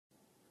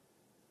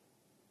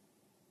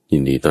ยิ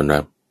นดีต้อนรั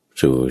บ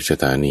สู่ส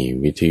ถานี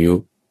วิทยุ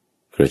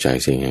กระจาย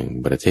เสียงแห่ง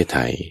ประเทศไท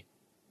ย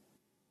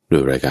ด้ว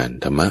ยรายการ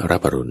ธรรมรั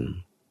บอรุณ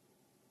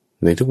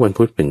ในทุกวัน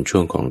พุธเป็นช่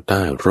วงของใ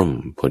ต้ร่ม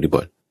โพธิบ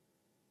ท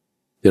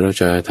เดี๋ยวเรา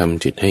จะท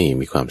ำจิตให้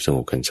มีความสง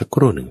บกันสักค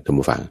รู่หนึ่งท่าน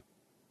ผู้ฟัง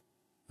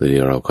เ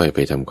ดี๋ยวเราค่อยไป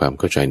ทำความ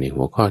เข้าใจใน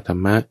หัวข้อธร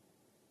รมะ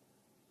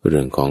เ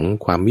รื่องของ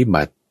ความวิ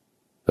บัติ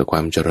กับคว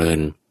ามเจริญ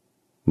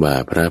ว่า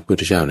พระพุท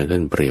ธเจ้านั้นท่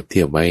านเปรียบเที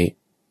ยบไว้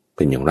เ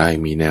ป็นอย่างไร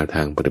มีแนวท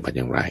างปฏิบัติ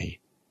อย่างไร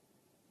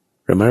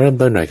เรามาเริ่ม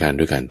ต้นรายการ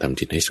ด้วยการทำ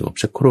จิตให้สงบ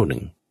สักครู่หนึ่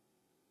ง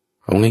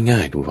เอาง่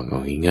ายๆดูฟังเอ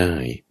าง่า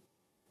ย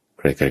ๆใ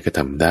ครๆก็ท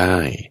ำได้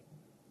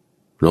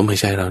ลมหาย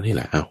ใจเรานี่แ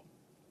หละเอา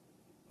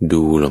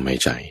ดูลมหาย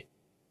ใจ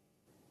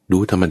ดู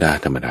ธรรมดา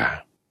ธรรมดา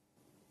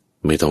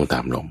ไม่ต้องตา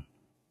มลม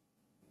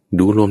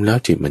ดูลมแล้ว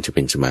จิตมันจะเ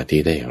ป็นสมาธิ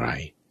ได้อย่างไร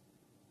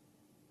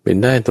เป็น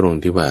ได้ตรง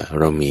ที่ว่า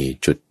เรามี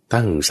จุด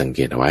ตั้งสังเก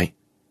ตเอาไว้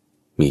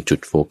มีจุด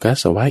โฟกัส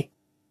เอาไว้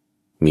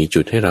มี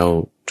จุดให้เรา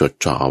จด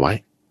จ่อเอาไว้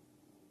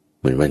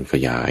เหมือนวันข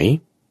ยาย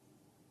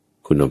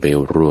คุณเอาไป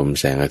รวม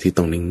แสงอาทิตย์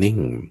ต้องนิ่ง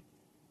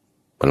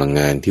ๆพลังง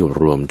านที่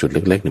รวมจุดเ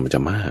ล็กๆเนี่ยมันจ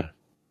ะมาก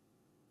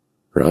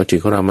เราเอาจิต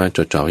ของเรามาจ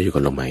ดจ่ออยู่กั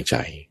บลมหายใจ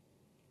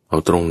เอา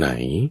ตรงไหน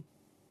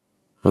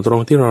เอาตร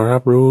งที่เรารั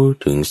บรู้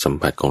ถึงสัม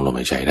ผัสของลม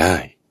หายใจได้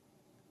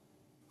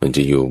มันจ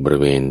ะอยู่บริ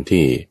เวณ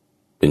ที่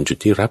เป็นจุด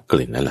ที่รับก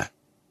ลิ่นนั่นแหละ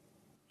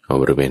เอา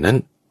บริเวณนั้น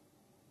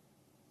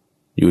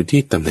อยู่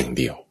ที่ตำแหน่ง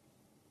เดียว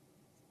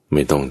ไ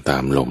ม่ต้องตา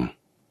มลม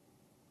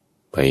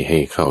ไปให้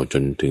เข้าจ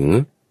นถึง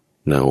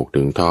หน้าอก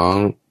ถึงท้อง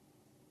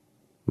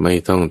ไม่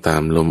ต้องตา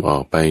มลมออ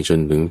กไปจน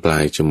ถึงปลา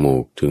ยจมู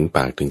กถึงป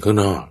ากถึงข้าง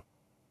นอก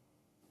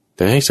แ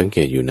ต่ให้สังเก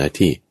ตอยู่หน้า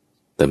ที่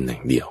ตำแหน่ง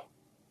เดียว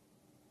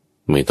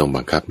ไม่ต้อง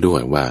บังคับด้ว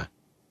ยว่า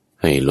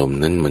ให้ลม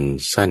นั้นมัน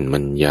สั้นมั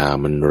นยาว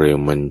มันเร็ว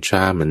มันช้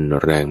ามัน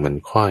แรงมัน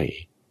ค่อย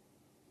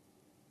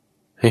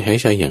ให้หาย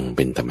ใจอย่างเ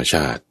ป็นธรรมช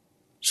าติ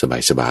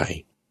สบาย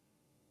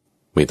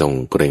ๆไม่ต้อง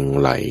เกรง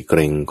ไหล่เกร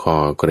งคอ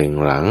เกรง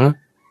หลัง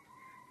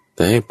แ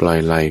ต่ให้ปล่อย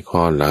ไหล่ค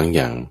อหลังอ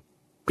ย่าง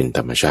เป็นธ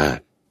รรมชา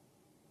ติ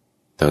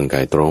ตั้งก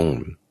ายตรง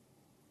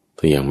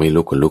ถ้ายังไม่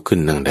ลุกก็ลุกขึ้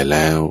นนั่งได้แ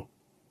ล้ว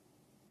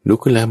ลุก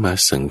ขึ้นแล้วมา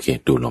สังเกต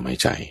ดูลมหาย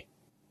ใจ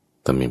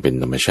ทำอย่างเป็น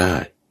ธรรมชา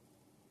ติ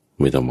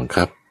ไม่ต้องบัง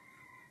คับ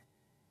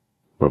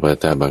เพราะว่า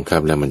ถ้าบังคั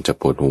บแล้วมันจะ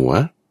ปวดหัว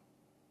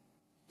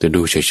จะ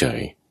ดูเฉ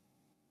ย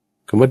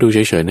ๆคำว่าดูเ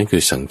ฉยๆนั่นคื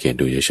อสังเกต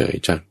ดูเฉย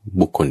ๆจาก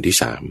บุคคลที่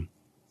สาม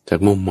จาก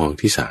มุมมอง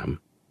ที่สาม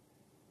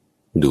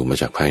ดูมา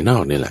จากภายนอ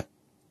กนี่แหละ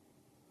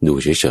ดู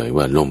เฉยๆ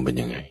ว่าลมเป็น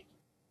ยังไง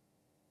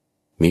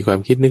มีความ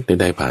คิดนึกใ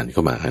ดๆผ่านเข้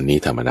ามาอันนี้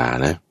ธรรมดา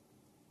นะ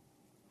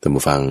แต่ม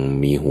าฟัง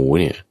มีหู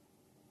เนี่ย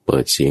เปิ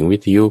ดเสียงวิ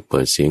ทยุเปิ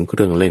ดเสียงเค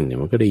รื่องเล่นเนี่ย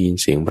มันก็ได้ยิน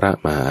เสียงพระ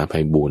มหาไพ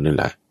บูลย์นั่น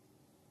แหละ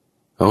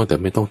เอาแต่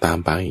ไม่ต้องตาม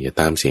ไปอย่า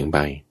ตามเสียงไป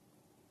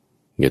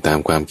อย่าตาม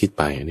ความคิด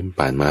ไปอันนี้มัน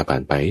ผ่านมาผ่า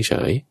นไปเฉ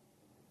ย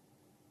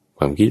ค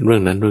วามคิดเรื่อ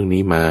งนั้นเรื่อง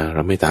นี้มาเร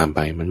าไม่ตามไป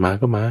มันมา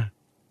ก็มา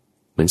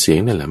เหมือนเสียง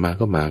นั่นแหละมา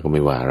ก็มาก็ไ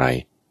ม่ว่าอะไร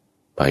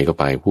ไปก็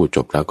ไปพูดจ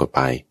บแล้วก็ไป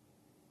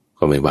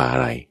ก็ไม่ว่าอะ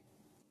ไร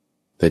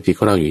แต่จิตข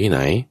องเราอยู่ที่ไห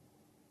น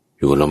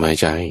อยู่กับลมหาย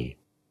ใจ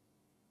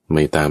ไ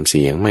ม่ตามเ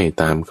สียงไม่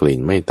ตามกลิ่น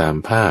ไม่ตาม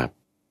ภาพ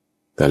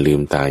แต่ลื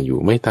มตาอยู่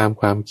ไม่ตาม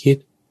ความคิด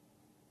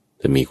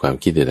จะมีความ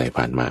คิดใดๆ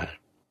ผ่านมา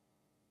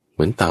เห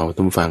มือนเต่า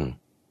ตุ้มฟัง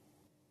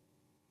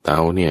เต่า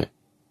เนี่ย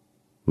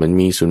มัน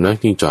มีสุนัข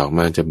จิ้งจอกม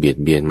าจะเบียด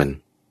เบียน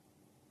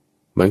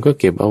มันก็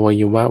เก็บอวั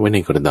ยวะไว้ใน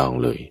กระดอง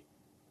เลย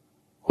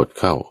หด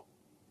เข้า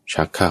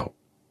ชักเข้า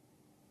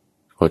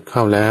หดเข้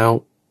าแล้ว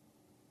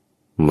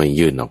ไม่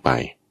ยื่นออกไป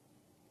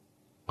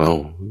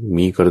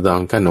มีกระดอง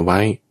กั้นเอาไ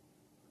ว้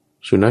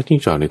สุนัขจิ้ง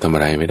จอกเนี่ยทำอ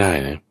ะไรไม่ได้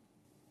นะ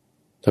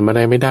ทำอะไร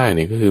ไม่ได้เ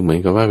นี่ยก็คือเหมือน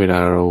กับว่าเวลา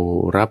เรา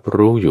รับ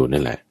รู้อยู่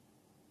นั่นแหละ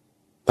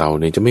เต่า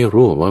เนี่ยจะไม่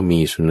รู้ว่ามี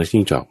สุนัข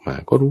จิ้งจอกมา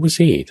ก็รู้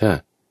สิถ้า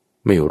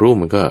ไม่รู้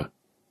มันก็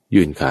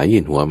ยื่นขายื่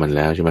นหัวมันแ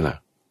ล้วใช่ไหมล่ะ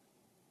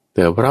แ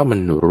ต่เพราะมัน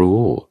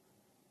รู้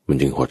มัน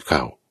จึงหดเข้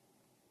า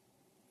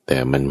แต่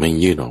มันไม่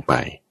ยื่นออกไป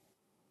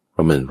เพร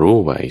าะมันรู้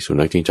ว่าสุ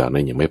นัขจิ้งจอก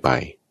นั้นยังไม่ไป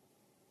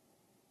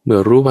เมื่อ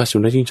รู้ว่าสุ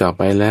นัขจิ้งจอก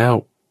ไปแล้ว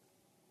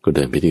ก็เ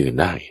ดินไปที่อื่น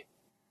ได้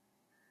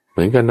เห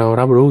มือนกันเรา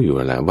รับรู้อยู่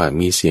แล้วว่า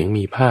มีเสียง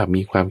มีภาพ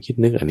มีความคิด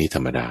นึกอันนี้ธร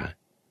รมดา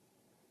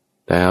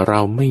แต่เรา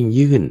ไม่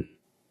ยื่น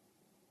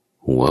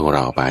หัวของเ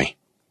ราไป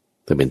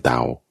แต่เป็นเต่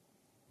า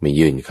ไม่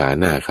ยื่นขา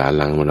หน้าขาห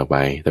ลังมันออกไป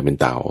แต่เป็น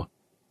เต่า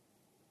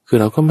คือ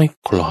เราก็ไม่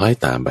คล้อย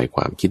ตามไปค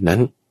วามคิดนั้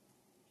น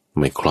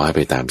ไม่คล้อยไป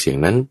ตามเสียง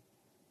นั้น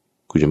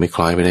คุณจะไม่ค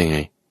ล้อยไปได้ไง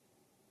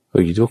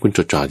อยู่ที่ว่าคุณจ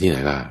ดจ่อที่ไหน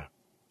ล่ะ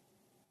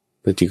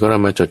แต่จิตก็เรา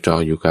มาจดจ่อ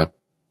อยู่กับ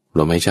ล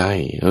มหายใจ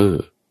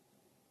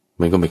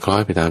มันก็ไม่คล้อ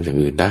ยไปตามสิ่ง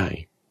อื่นได้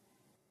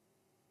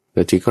แ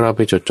ต่จิตของเราไ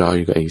ปจดจ่ออ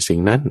ยู่กับไอ้สิ่ง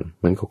นั้น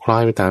มันก็คล้อ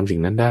ยไปตามสิ่ง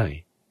นั้นได้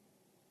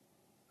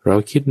เรา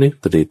คิดนึก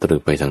ตรีตรึ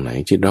กไปทางไหน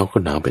จิตเราก็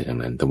น้อมไปทาง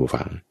นั้นท่านผู้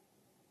ฟัง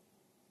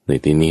ใน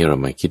ที่นี้เรา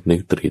มาคิดนึ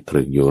กตรีต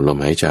รึกอยู่ลม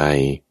หายใจ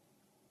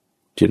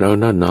จิตเรา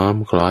น้อม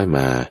คล้อยม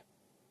า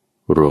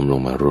รวมล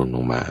ง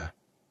มา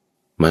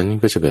มัน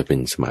ก็จะเกิดเป็น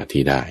สมาธิ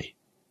ได้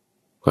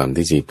ความ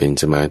ที่จิตเป็น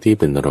สมาธิ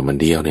เป็นอารม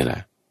ณ์เดียวนี่แหล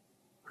ะ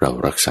เรา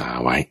รักษา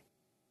ไว้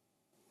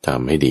ท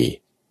ำให้ดี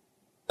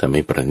ทำใ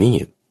ห้ประณี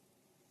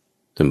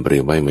ต ท่านเปรี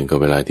ยบไว้เหมือนกับ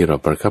เวลาที่เรา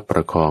ประคับปร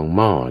ะคองห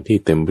ม้อที่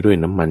เต็มไปด้วย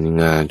น้ำมัน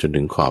งาจน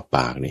ถึงขอบป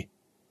ากนี่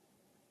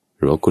ห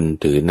รือว่าคุณ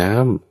ถือน้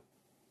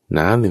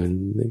ำนี่มั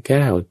นแ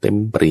ก้วเต็ม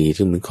ปรีจ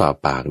นถึงขอบ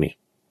ปากนี่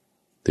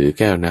ถือแ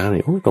ก้วน้ำ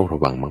นี่ต้องระ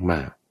วังม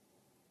าก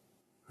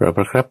ๆเราป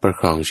ระคับประ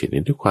คองจิต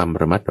ด้วยความ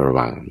ระมัดระ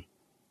วัง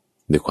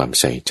ด้วยความ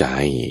ใส่ใจ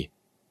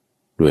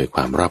ด้วยคว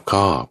ามรอบค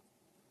อบ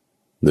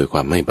ด้วยคว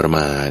ามไม่ประม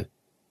าท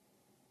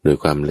ด้วย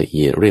ความละเ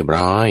อียดเรียบ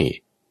ร้อย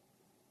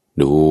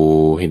ดู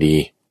ให้ดี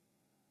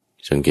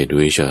สังเกตดู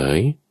เฉย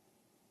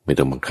ไม่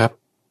ต้องบังคับ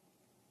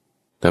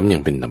ทำอย่า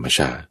งเป็นธรรมช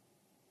าติ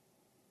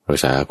รัก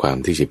ษาความ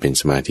ที่จะเป็น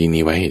สมาธิ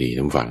นี้ไว้ให้ดี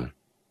ท่านฟัง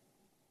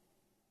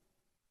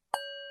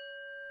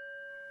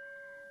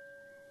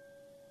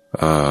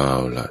เอา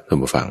ล่ะท่าน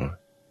ผู้ฟัง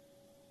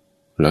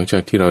หลังจา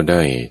กที่เราไ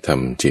ด้ท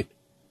ำจิต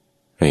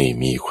ให้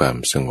มีความ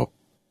สงบ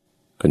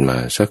กันมา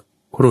สัก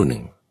ครู่หนึ่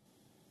ง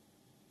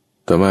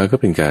ต่อมาก็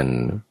เป็นการ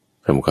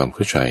ทำความเ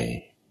ข้าใจ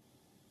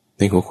ใ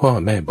นหัวข้อ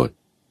แม่บท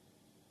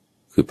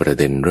คือประ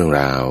เด็นเรื่อง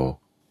ราว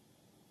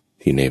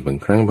ที่ในบาง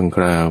ครั้งบางค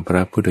ราวพร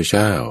ะพุทธเ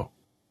จ้า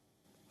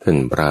ท่าน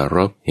ปราร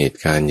ภเหตุ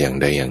การณ์อย่าง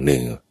ใดอย่างห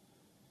นึ่ง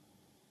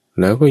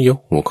แล้วก็ยก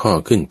หัวข้อ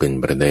ขึ้นเป็น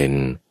ประเด็น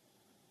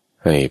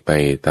ให้ไป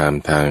ตาม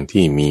ทาง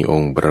ที่มีอ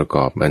งค์ประก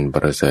อบอันป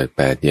ระเสริฐ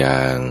8อย่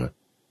าง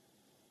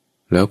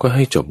แล้วก็ใ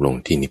ห้จบลง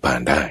ที่นิพพา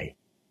นได้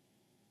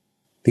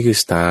นี่คือ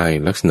สไต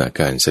ล์ลักษณะ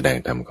การแสดง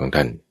ธรรมของ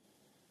ท่าน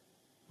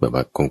แบ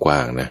บกว้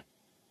างๆนะ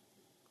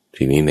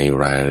ทีนี้ใน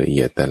รายละเ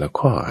อียดแต่ละ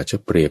ข้ออาจจะ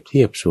เปรียบเ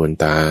ทียบส่วน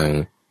ต่าง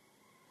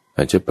อ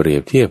าจจะเปรีย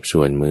บเทียบ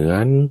ส่วนเหมือ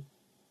น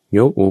ย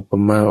กอุป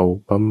มาอุ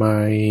ปไม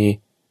ย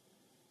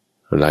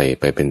ไล่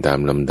ไปเป็นตาม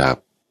ลำดับ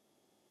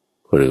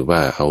หรือว่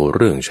าเอาเ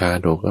รื่องชา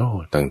ดก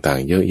ต่าง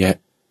ๆเยอะแยะ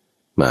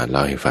มาเล่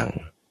าให้ฟัง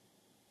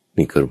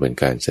นี่คือเป็น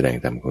การแสดง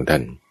ธรรมของท่า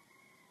น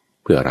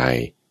เพื่ออะไร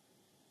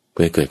เ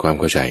พื่อเกิดความ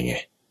เข้าใจไง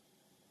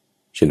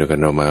เช่นเดียวกัน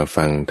เรามา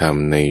ฟังธรรม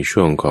ใน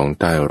ช่วงของ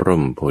ใต้ร่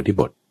มโพธิ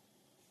บท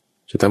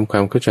จะทำควา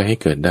มเข้าใจให้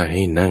เกิดได้ใ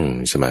ห้นั่ง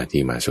สมาธิ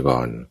มาซะก่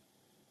อน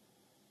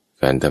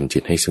การทำจิ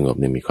ตให้สงบ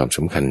เนี่ยมีความส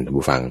ำคัญท่าน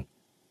ผู้ฟัง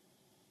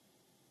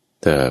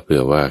แต่เผื่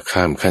อว่า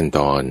ข้ามขั้นต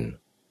อน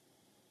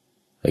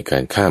ในกา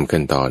รข้าม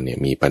ขั้นตอนเนี่ย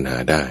มีปัญหา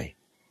ได้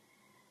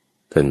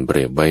ท่านเป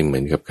รียบไว้เหมื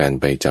อนกับการ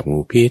ไปจับ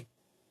งูพิษ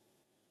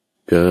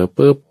เจอ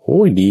ปุ๊บโ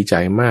อ้ยดีใจ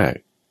มาก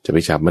จะไป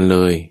จับมันเล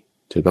ย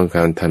จะต้องก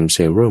ารทำเซ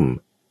รุ่ม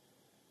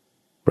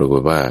ปราก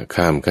ฏว่า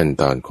ข้ามขั้น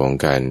ตอนของ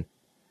การ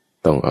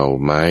ต้องเอา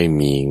ไม้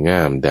มีง่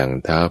ามดัง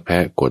เท้าแพ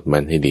ะกดมั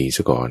นให้ดีซ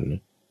ะก่อน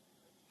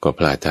ก็พ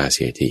ลาดท่าเ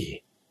สียที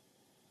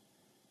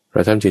เร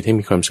าทำจิตให้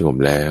มีความสงบ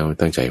แล้ว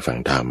ตั้งใจฟัง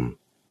ธรรม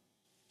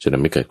จะท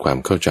ำให้เกิดความ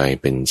เข้าใจ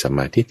เป็นสัมม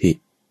าทิฏฐิ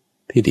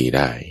ที่ดีไ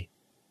ด้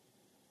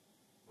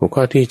หัวข้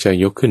อที่จะ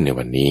ยกขึ้นใน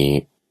วันนี้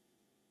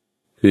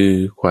คือ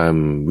ความ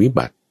วิ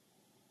บัติ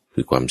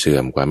คือความเสื่อ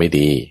มความไม่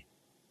ดี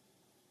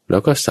แล้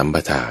วก็สัมป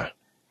ทา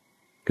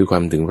คือควา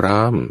มถึงพร้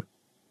อม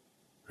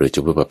หรือจะ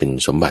พูดว่าเป็น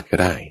สมบัติก็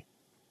ได้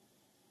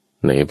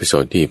ในเอพิโซ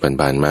ดที่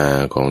ผ่านๆมา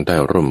ของใต้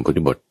ร่มโพ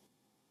ธิบท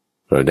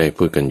เราได้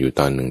พูดกันอยู่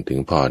ตอน1ถึง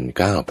พร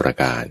9ประ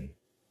การ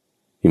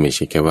ที่ไม่ใ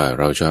ช่แค่ว่า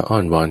เราจะอ้อ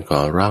นวอนขอ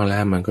ร้องแล้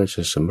วมันก็จ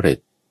ะสำเร็จ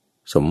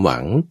สมหวั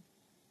ง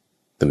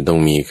แต่มันต้อ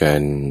งมีกา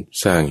ร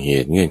สร้างเห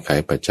ตุเงื่อนไข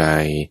ปัจจั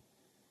ย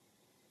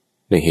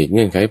ในเหตุเ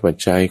งื่อนไขปัจ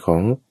จัยขอ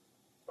ง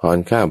พร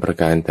9ประ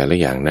การแต่ละ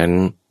อย่างนั้น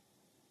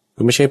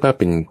ก็ไม่ใช่ว่า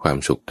เป็นความ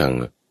สุขทาง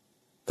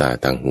ตา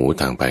ทางหู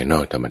ทางภายนอ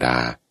กธรรมดา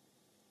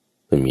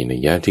มันมีนั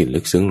ยยะที่ลึ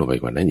กซึ้งลงไป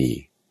กว่านั้นอี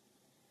ก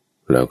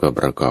แล้วก็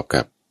ประกอบ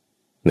กับ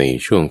ใน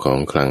ช่วงของ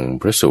คลัง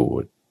พระสู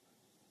ตร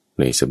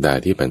ในสัปดาห์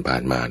ที่ผ่า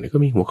นๆมาเนี่ยก็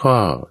มีหัวข้อ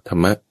ธร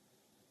รมะ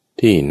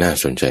ที่น่า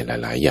สนใจห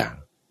ลายๆอย่าง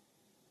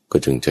ก็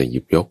จึงจะหยิ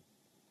บยก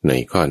ใน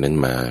ข้อนั้น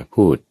มา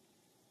พูด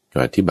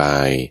อธิบา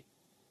ย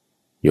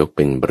ยกเ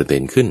ป็นประเด็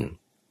นขึ้น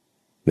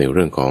ในเ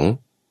รื่องของ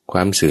คว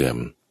ามเสื่อม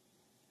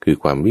คือ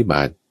ความวิ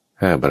บัติ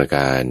5ประก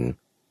าร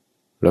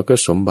แล้วก็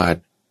สมบั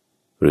ติ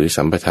หรือ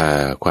สัมปทา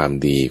ความ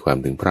ดีความ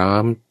ถึงพร้อ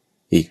ม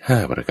อีก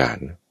5ประการ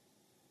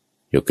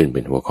ยกขึ้นเ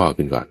ป็นหัวข้อ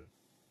ขึ้นก่อน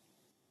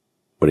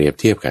เปรียบ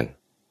เทียบกัน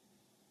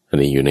อัน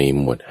นี้อยู่ใน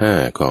หมวด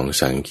5ของ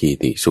สังคี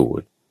ติสู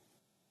ตร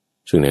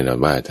ซึ่งแน่นอน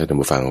ว่าถ้าท่าน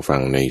ผู้ฟั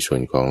งในส่ว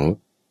นของ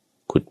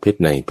ขุดเพชร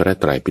ในพระ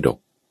ไตรปิฎก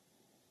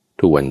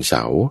ทุกวันเส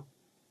าร์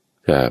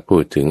ถ้าพู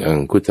ดถึงอัง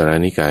คุตร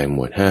นิกายหม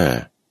วด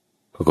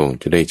5ก็คง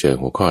จะได้เจอ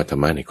หัวข้อธร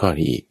รมะในข้อ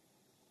นี้อีก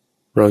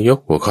เรายก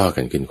หัวข้อ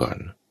กันขึ้นก่อน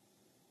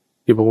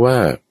ที่บอกว่า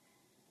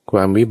คว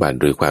ามวิบัติ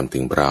หรือความถึ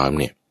งพร้อม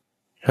เนี่ย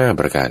5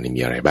ประการนี้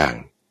มีอะไรบ้าง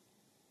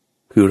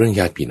คือเรื่อง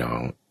ญาติพี่น้อ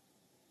ง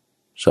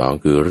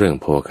2คือเรื่อง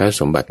โภค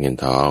สมบัติเงิน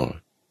ทอง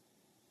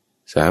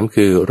3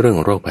คือเรื่อง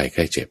โรคภัยไ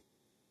ข้เจ็บ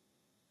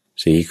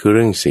4คือเ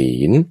รื่องศี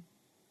ล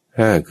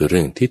5คือเ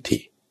รื่องทิฏฐิ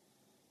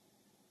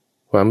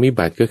ความวิ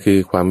บัติก็คือ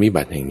ความวิ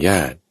บัติแห่งญ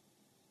า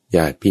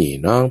ติพี่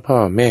น้องพ่อ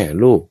แม่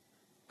ลูก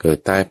เกิด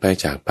ตายไป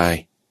จากไป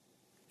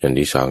อย่าง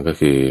ที่2ก็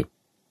คือ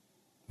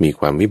มี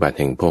ความวิบัติ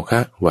แห่งโภค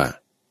ะว่า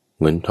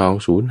เงินทอง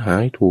สูญหา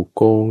ยถูกโ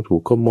กงถู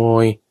กขโม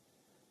ย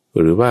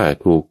หรือว่า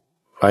ถูก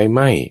ไฟไห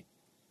ม้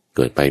เ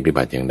กิดไปวิ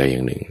บัติอย่างใดอย่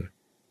างหนึ่ง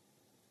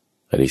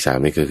อันที่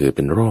3นี่ก็คือเ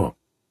ป็นโรค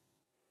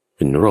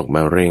ม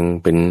ะเร็ง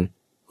เป็น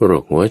โร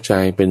คหัวใจ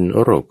เป็น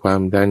โรคควา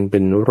มดันเป็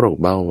นโรค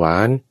เบาหวา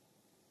น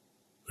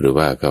หรือ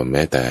ว่าก็แ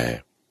ม้แต่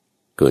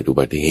เกิดอุ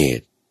บัติเห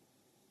ตุ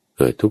เ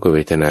กิดทุกขเว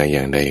ทนาอ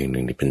ย่างใดอย่างห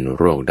นึ่งที่เป็น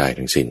โรคได้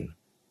ทั้งสิ้น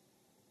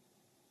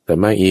แต่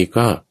มาอีก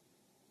ก็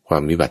ควา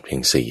มวิบัติแห่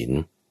งศีล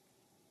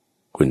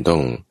คุณต้อ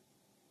ง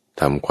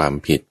ทำความ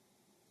ผิด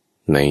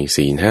ใน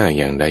ศีลห้า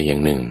อย่างใดอย่า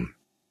งหนึ่ง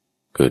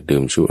เกิดดื่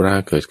มสุรา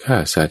เกิดฆ่า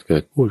สัตว์เกิ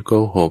ดพูดโก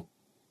หก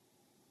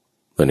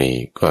ตัวนี้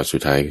ก็สุ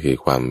ดท้ายคือ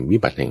ความวิ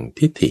บัติแห่ง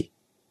ทิฏฐิ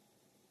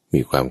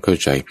มีความเข้า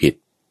ใจผิด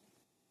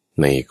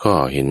ในข้อ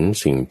เห็น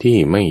สิ่งที่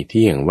ไม่เ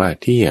ที่ยงว่า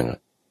เที่ยง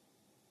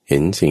เห็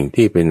นสิ่ง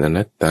ที่เป็นอ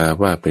นัตตา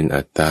ว่าเป็น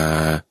อัตตา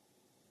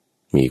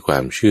มีควา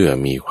มเชื่อ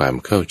มีความ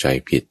เข้าใจ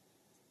ผิด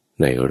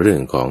ในเรื่อ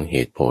งของเห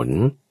ตุผล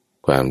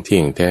ความเที่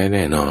ยงแท้แ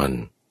น่นอน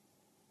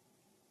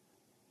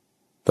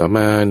ต่อม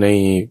าใน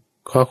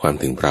ข้อความ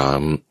ถึงพร้อ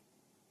ม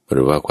ห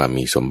รือว่าความ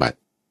มีสมบัติ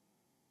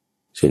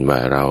เช่นว่า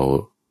เรา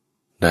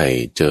ได้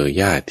เจอ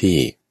ญาติที่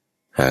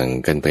ห่าง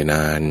กันไปน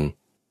าน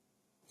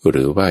ห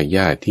รือว่าญ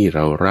าติที่เร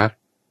ารัก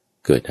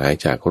เกิดหาย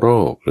จากโร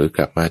คหรือก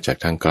ลับมาจาก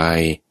ทางไกล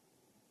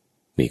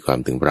มีความ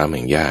ถึงพร้อมแ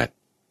ห่งญาติ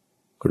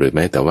หรือแ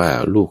ม้แต่ว่า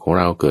ลูกของ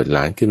เราเกิดหล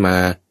านขึ้นมา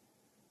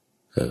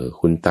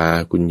คุณตา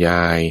คุณย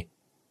าย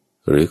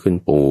หรือคุณ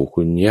ปู่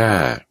คุณย่า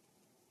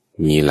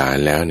มีหลาน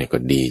แล้วเนี่ยก็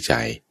ดีใจ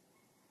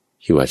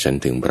คิดว่าฉัน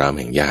ถึงพร้อม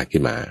แห่งญาติ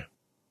ขึ้นมา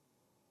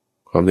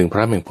ความถึงพ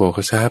ร้อมแห่งโภค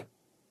ทรัพย์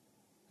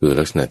คือ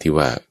ลักษณะที่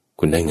ว่า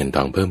คุณได้เงินท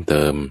องเพิ่มเ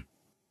ติม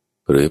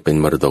หรือเป็น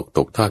มรดกต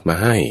กทอดมา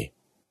ให้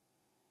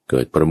เกิ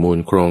ดประมูล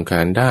โครงกา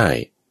รได้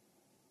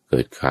เกิ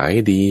ดขาย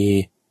ดี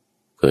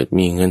เกิด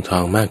มีเงินทอ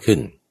งมากขึ้น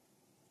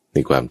ใน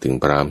ความถึง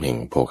พร้อมแห่ง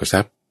โภคท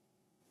รัพย์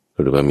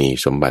หรือว่ามี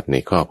สมบัติใน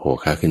ข้อโภ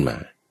คะขึ้นมา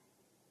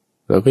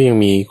เราก็ยัง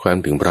มีความ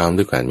ถึงพร้อม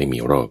ด้วยการไม่มี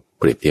โรค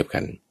เปรียบเทียบกั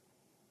น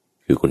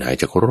คือคุณหาย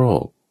จากโร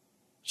ค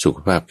สุข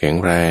ภาพแข็ง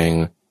แรง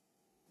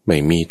ไม่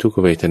มีทุกข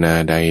เวทนา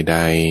ใด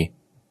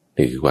ๆ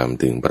นี่คือความ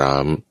ถึงพร้อ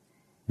ม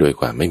โดย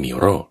ความไม่มี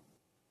โรค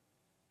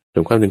ส่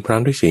วนความถึงพร้อ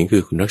มด้วยศีลคื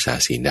อคุณรักษา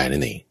ศีลได้นั่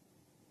นเอง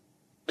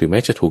ถึงแม้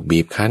จะถูกบี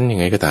บคั้นยัง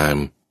ไงก็ตาม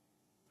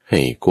ให้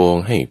โกง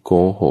ให้โก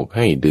หกใ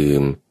ห้ดื่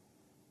ม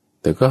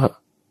แต่ก็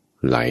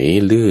ไหล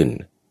ลื่น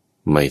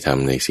ไม่ท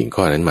ำในสิ่ง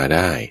ข้อนั้นมาไ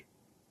ด้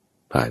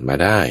ผ่านมา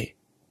ได้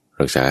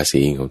รักษา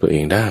ศีลของตัวเอ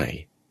งได้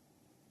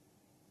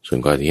ส่วน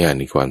ข้อที่5ใ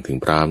นความถึง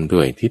พร้อมด้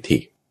วยทิฏฐิ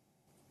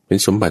เป็น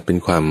สมบัติเป็น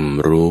ความ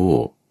รู้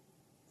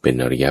เป็น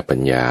อริยปั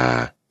ญญา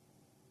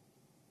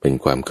เป็น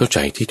ความเข้าใจ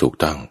ที่ถูก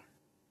ต้อง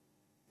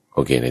โอ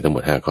เคในทั้งหม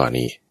ด5ข้อ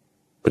นี้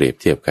เปรียบ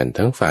เทียบกัน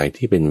ทั้งฝ่าย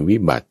ที่เป็นวิ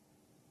บัติ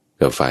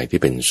กับฝ่ายที่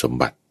เป็นสม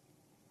บัติ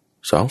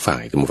2ฝ่า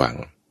ยทุกฝั่ง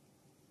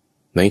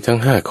ในทั้ง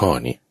5ข้อ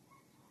นี้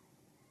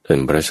ท่าน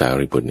พระสา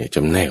รีบุตรเนี่ยจ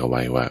ำแนกเอาไ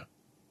ว้ว่า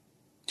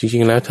จริ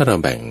งๆแล้วถ้าเรา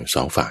แบ่ง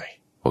2ฝ่าย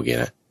โอเค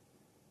นะ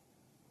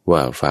ว่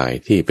าฝ่าย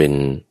ที่เป็น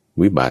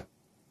วิบัติ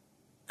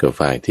กับ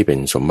ฝ่ายที่เป็น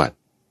สมบัติ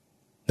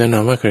แน่นอ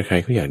นว่าใคร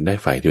ๆก็อยากได้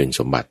ฝ่ายที่เป็น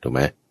สมบัติถูกไห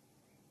ม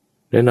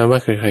แน่นอนว่า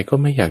ใครๆก็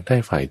ไม่อยากได้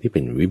ฝ่ายที่เป็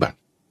นวิบัติ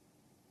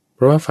เพ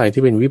ราะว่าฝ่าย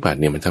ที่เป็นวิบัติ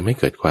เนี่ยมันทำให้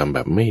เกิดความแบ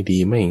บไม่ดี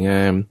ไม่ง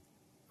าม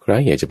ใคร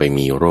อยากจะไป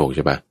มีโรคใ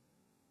ช่ปะ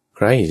ใค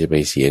รอยากจะไป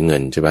เสียเงิ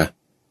นใช่ปะ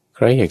ใค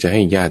รอยากจะใ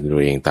ห้ญาติตั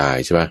วเองตาย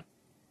ใช่ปะ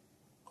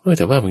แ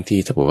ต่ว่าบางที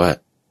ถ้าบอกว่า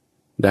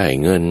ได้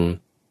เงิน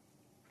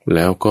แ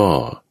ล้วก็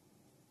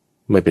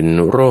ไม่เป็น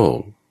โรค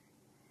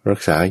รั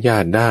กษาญา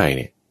ติได้เ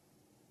นี่ย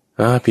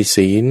ผิด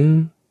ศีล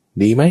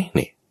ดีไหมเ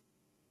นี่ย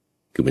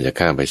คือมันจะ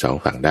ข้ามไป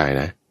2ฝั่งได้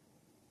นะ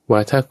ว่า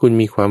ถ้าคุณ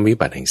มีความวิ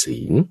บัติแห่งศี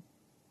ล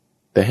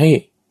แต่ให้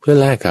เพื่อ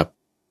แลกกับ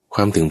คว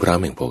ามถึงพร้อม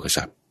แห่งโภคท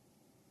รัพย์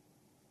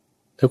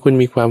ถ้าคุณ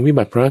มีความวิ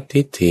บัติเพราะ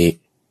ทิฏฐิ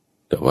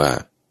แต่ว่า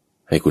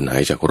ให้คุณหา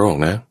ยจากโรค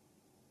นะ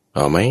เอ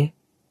าไหม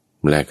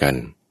แลกกัน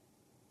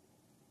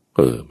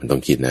มันต้อ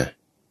งคิดนะ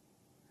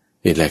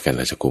แลกกันแ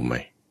ล้วจะคุ้มไหม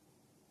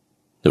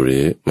หรื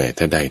อแหม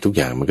ถ้าได้ทุกอ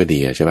ย่างมันก็ดี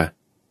ใช่ปะ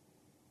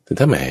แต่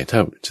ถ้าแหมถ้า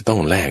จะต้อง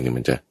แลกเนี่ย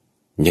มันจะ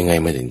ยังไง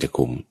มันถึงจะ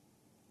คุ้ม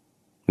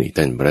นี่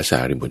ท่านพระสา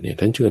รีบุตรเนี่ย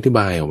ท่านช่วยอธิบ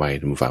ายเอาไว้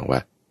ท่านฟังว่า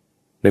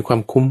ในควา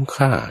มคุ้ม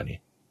ค่าเนี่ย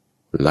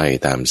ไล่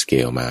ตามสเก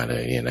ลมาเล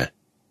ยเนี่ยนะ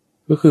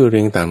ก็คือเรี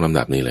ยงตามลำ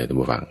ดับนี้เลยท่าน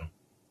ผู้ฟัง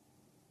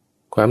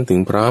ความถึง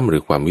พร้อมหรื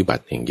อความวิบั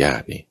ติแห่งญา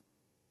ตินี่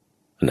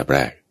อันดับแร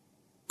ก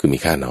คือมี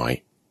ค่าน้อย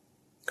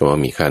ก็ว่า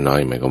มีค่าน้อย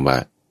หมายความว่า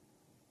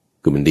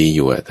คือมันดีอ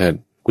ยู่อะถ้า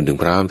คุณถึง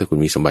พร้อมถ้าคุณ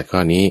มีสมบัติข้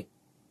อนี้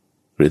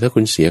หรือถ้าคุ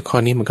ณเสียข้อ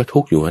นี้มันก็ทุ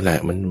กข์อยู่นั่นแหละ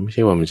มันไม่ใ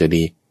ช่ว่ามันจะ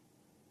ดี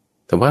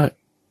แต่ว่า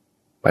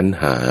ปัญ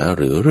หาห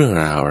รือเรื่อง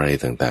ราวอะไร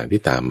ต่างๆ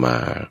ที่ตามมา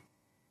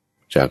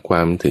จากคว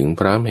ามถึง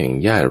พร้อมแห่ง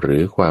ญาติหรื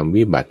อความ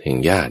วิบัติแห่ง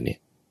ญาติเนี่ย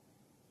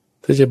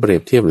ถ้าจะเปรีย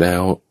บเทียบแล้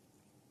ว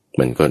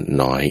มันก็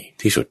น้อย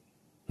ที่สุด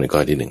ในข้อ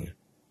ที่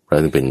1เรา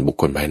ต้องเป็นบุค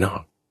คลภายนอ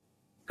ก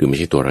คือไม่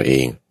ใช่ตัวเราเอ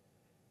ง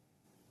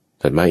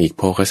ถัดมาอีกโ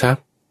ภคทรัพ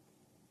ย์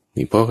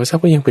นี่โภคทรัพ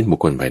ย์ก็ยังเป็นบุค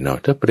คลภายนอก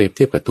ถ้าเปรียบเ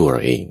ทียบกับตัวเร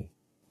าเอง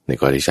ใน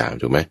ข้อที่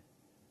3ถูกไหม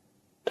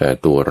ถ้า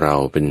ตัวเรา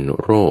เป็น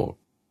โรค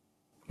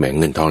แม้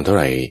เงินทองเท่าไ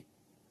หร่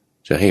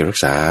จะให้รัก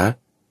ษา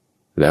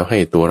แล้วให้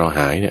ตัวเราห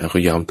ายเนี่ยเข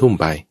ายอมทุ่ม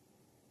ไป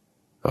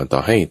ต่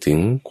อให้ถึง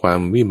ควา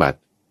มวิบัติ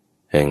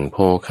แห่งโภ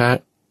คะ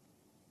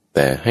แ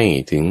ต่ให้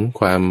ถึง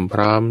ความพ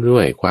ร้อมด้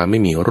วยความไม่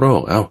มีโร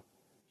ค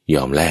ย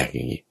อมแลกอ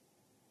ย่างนี้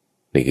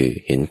นี่คือ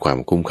เห็นความ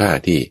คุ้มค่า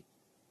ที่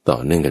ต่อ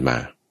เนื่องกันมา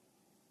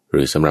ห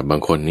รือสำหรับบา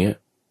งคนเนี่ย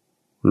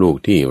ลูก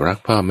ที่รัก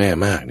พ่อแม่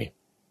มากเนี่ย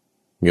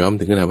ยอม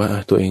ถึงขนาดว่า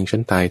ตัวเองฉั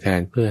นตายแท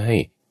นเพื่อให้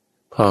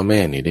พ่อแม่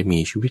เนี่ยได้มี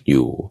ชีวิตอ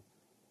ยู่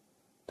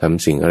ท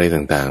ำสิ่งอะไร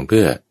ต่างๆเ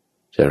พื่อ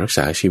จะรักษ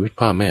าชีวิต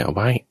พ่อแม่เอาไ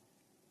ว้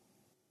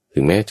ถึ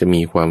งแม้จะ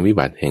มีความวิ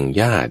บัติแห่ง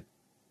ญาติ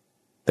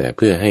แต่เ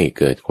พื่อให้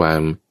เกิดควา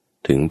ม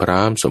ถึงพร้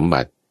อมสม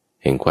บัติ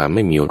แห่งความไ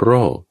ม่มีโร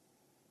ค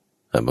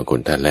บางคน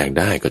ถ้าแลก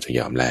ได้ก็จะย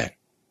อมแลก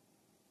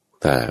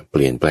ถ้าเป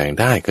ลี่ยนแปลง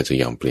ได้ก็จะ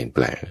ยอมเปลี่ยนแป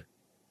ลง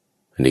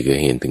อันนี้ก็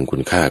เห็นถึงคุ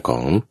ณค่าขอ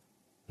ง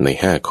ใน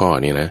5ข้อ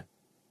นี้นะ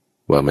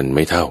ว่ามันไ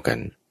ม่เท่ากัน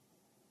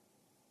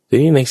ที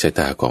นี้ในสาย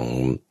ตาของ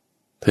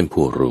ท่าน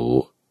ผู้รู้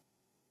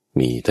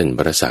มีท่านพ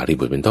ระสารี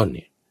บุตรเป็นต้นเ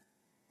นี่ย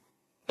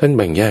ท่านแ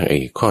บ่งแยกไอ้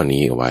ข้อ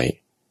นี้เอาไว้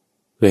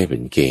เพื่อให้เป็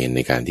นเกณฑ์ใน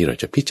การที่เรา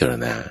จะพิจาร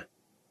ณา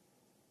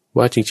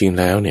ว่าจริงๆ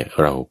แล้วเนี่ย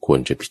เราควร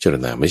จะพิจาร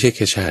ณาไม่ใช่แ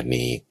ค่ชาติ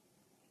นี้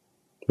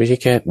ไม่ใช่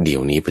แค่เดี๋ย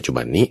วนี้ปัจจุ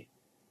บันนี้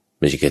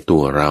ไม่ใช่แค่ตั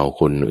วเรา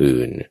คน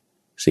อื่น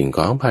สิ่งข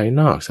องภาย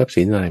นอกทรัพย์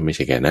สินอะไรไม่ใ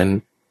ช่แค่นั้น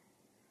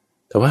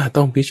แต่ว่า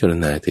ต้องพิจาร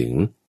ณาถึง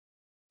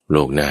โล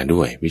กหน้าด้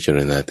วยพิจาร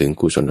ณาถึง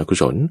กุศลอกุ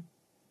ศล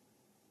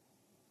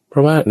เพรา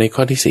ะว่าในข้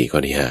อที่4ข้อ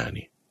ที่5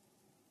นี่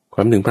คว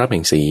ามถึงพร้อมแ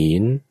ห่งศี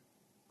ล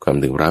ความ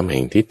ถึงพร้อมแห่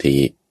งทิฏฐิ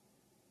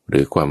ห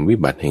รือความวิ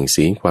บัติแห่ง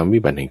ศีลความวิ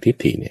บัติแห่งทิฏ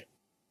ฐิเนี่ย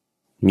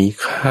มี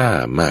ค่า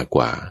มากก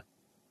ว่า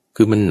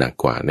คือมันหนัก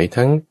กว่าใน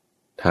ทั้ง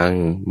ทาง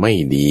ไม่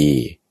ดี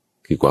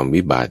คือความ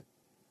วิบัติ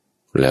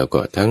แล้ว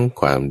ก็ทั้ง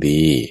ความ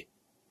ดี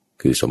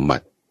คือสมบั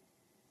ติ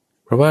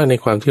เพราะว่าใน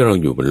ความที่เรา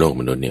อยู่บนโลก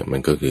มนุษย์เนี่ยมั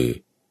นก็คือ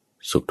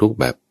สุขทุกข์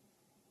แบบ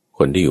ค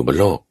นที่อยู่บน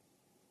โลก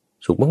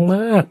สุขม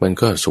ากๆมัน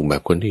ก็สุขแบ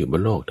บคนที่อยู่บ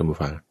นโลกท่านผู้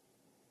ฟัง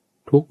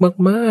ทุกข์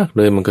มากๆเ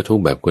ลยมันก็ทุก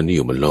ข์แบบคนที่อ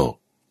ยู่บนโลก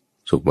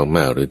สุขม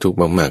ากๆหรือทุกข์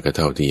มากๆก็เ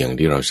ท่าที่อย่าง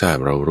ที่เราทราบ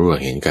เรารู้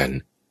เห็นกัน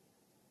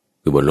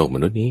คือบนโลกม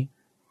นุษย์นี้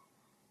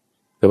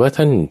แต่ว่า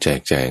ท่านแจ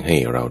กแจงให้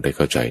เราได้เ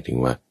ข้าใจถึง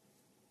ว่า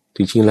จ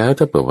ริงๆแล้ว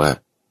ถ้าเปิดว่า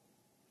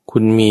คุ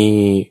ณมี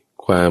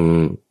ความ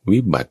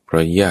วิบัติเพร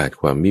าะญาติ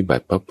ความวิบั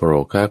ติเพราะโร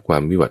คควา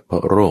มวิบัติเพรา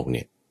ะโรคเ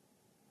นี่ย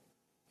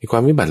ควา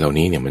มวิบัติเหล่า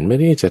นี้เนี่ยมันไม่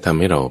ได้จะทำ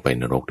ให้เราไป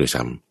นรกด้วย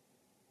ซ้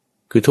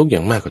ำคือทุกอย่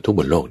างมากกว่าทุก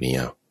บนโลกนี้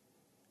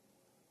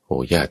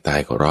ญาติตาย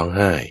ก็ร้องไ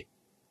ห้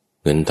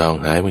เงินทอง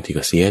หายบางที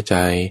ก็เสียใจ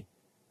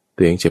ตั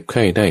วเองเจ็บไ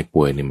ข้ได้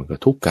ป่วยเนี่ยมันก็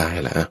ทุกข์กาย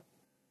แหละ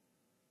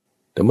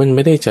แต่มันไ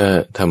ม่ได้จะ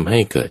ทำให้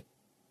เกิด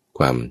ค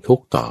วามทุก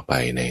ข์ต่อไป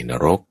ในน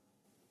รก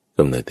ก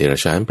ำเนิดเดรั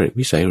จฉานเปรต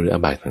วิสัยหรืออ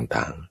บาย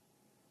ต่าง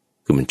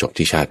ๆคือมันจบ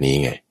ที่ชาตินี้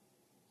ไง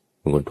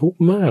บางคนทุกข์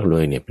มากเล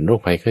ยเนี่ยเป็นโรค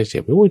ภัยไข้เจ็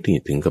บ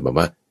ถึงกับแบบ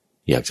ว่า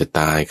อยากจะ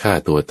ตายฆ่า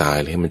ตัวตาย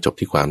เลยให้มันจบ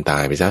ที่ความตา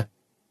ยไปซะ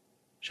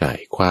ใช่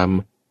ความ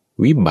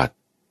วิบัติ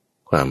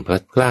ความพลั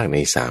ดพรากใน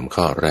3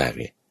ข้อแรก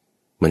เนี่ย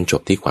มันจ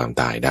บที่ความ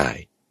ตายได้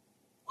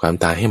ความ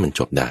ตายให้มัน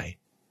จบได้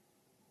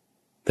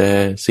แต่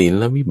ศี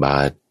ลวิบั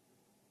ติ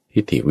ทิ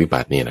ฏฐิวิบั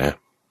ติเนี่ยนะ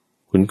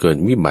คุณเกิด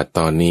วิบัติ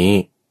ตอนนี้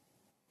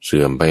เ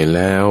สื่อมไปแ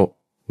ล้ว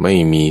ไม่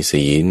มี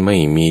ศีลไม่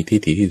มีทิฏ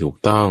ฐิที่ถูก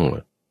ต้อง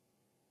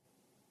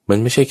มัน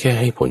ไม่ใช่แค่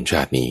ให้ผลช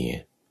าตินี้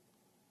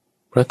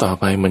เพราะต่อ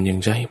ไปมันยัง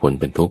จะให้ผล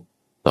เป็นทุกข์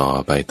ต่อ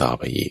ไ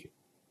ปอีก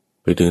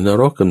ไปถึงน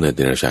รกกำเนิดเ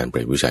ดรัจฉานเปร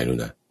ตวิสัยนู่น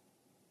นะ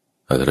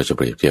เราจะเ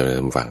ปรียบเทียบให้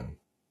ท่านฟัง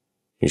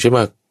อย่างเช่น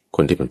ว่าค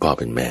นที่เป็นพ่อ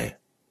เป็นแม่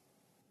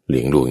เ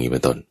ลี้ยงลูกอย่างนี้เ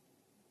ป็นต้น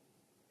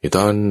ต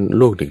อน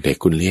ลูกเด็ก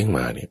ๆคุณเลี้ยงม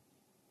าเนี่ย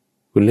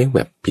คุณเลี้ยงแบ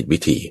บผิดวิ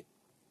ธี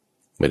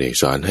ไม่ได้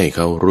สอนให้เข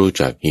ารู้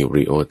จักฮิ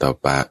ริโอต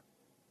ปะ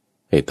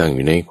ให้ตั้งอ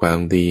ยู่ในความ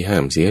ดีห้า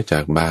มเสียจา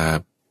กบาป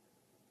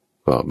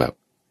ก็แบบ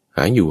ห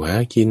าอยู่หา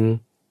กิน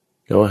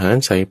เอาอาหาร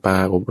ใส่ปา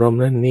กอบรม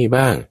นั่นนี่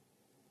บ้าง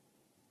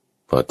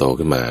พอโต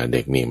ขึ้นมาเ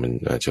ด็กนี่มัน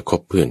อาจจะค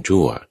บเพื่อน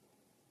ชั่ว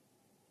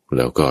แ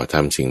ล้วก็ท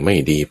ำสิ่งไม่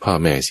ดีพ่อ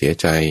แม่เสีย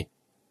ใจ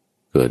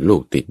เกิดลู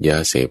กติดยา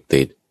เสพ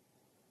ติด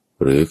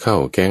หรือเข้า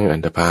แก๊งอัน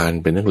ธพาล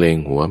เป็นนักเลง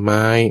หัวไ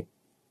ม้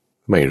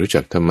ไม่รู้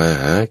จักทำมา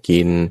หา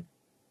กิน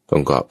ต้อ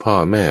งเกาะพ่อ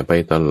แม่ไป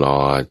ตล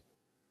อด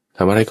ท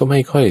ำอะไรก็ไม่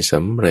ค่อยส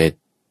ำเร็จ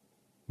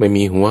ไม่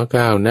มีหัว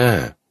ก้าวหน้า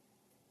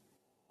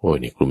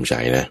นี่กลุ่มใจ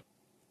นะ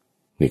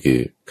นี่คือ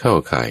เข้า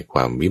ข่ายคว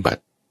ามวิบั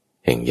ติ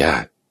แห่งญา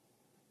ติ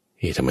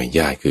ทำไมญ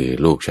าติคือ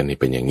ลูกฉันนี่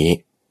เป็นอย่างนี้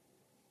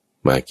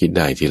มาคิดไ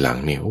ด้ทีหลัง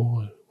เนี่ย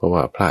เพราะว่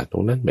าพลาดตร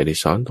งนั้นไม่ได้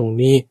สอนตรง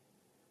นี้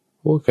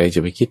ใครจะ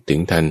ไปคิดถึ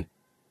งทัน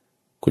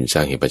คุณสร้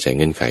างเหตุปัจจัย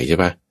เงื่อนไขใช่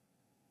ปะ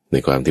ใน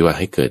ความที่ว่า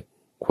ให้เกิด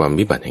ความ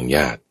วิบัติแห่งญ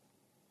าติ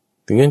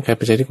ถึงเงื่อนไข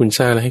ปัจจัยที่คุณส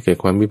ร้างแล้วให้เกิด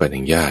ความวิบัติแ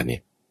ห่งญาติเนี่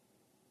ย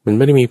มันไ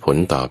ม่ได้มีผล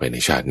ต่อไปใน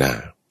ชาติหน้า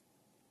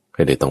ใ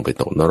ห้ได้ต้องไป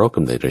ตกนรกก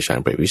ำเนิดเดรัจฉาน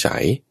เปรตวิสั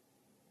ย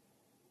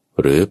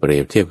หรือเปรี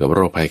ยบเทียบกับโร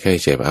คภัยไข้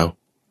เจ็บ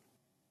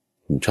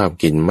คุณชอบ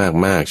กิน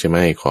มากๆใช่ไหม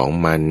ของ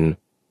มัน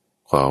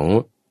ของ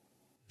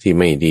ที่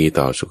ไม่ดี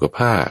ต่อสุขภ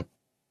าพ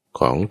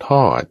ของท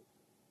อด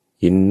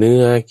กินเ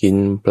นื้อกิน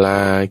ปล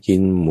ากิ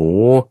นหมู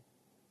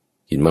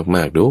กินม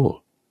ากๆดู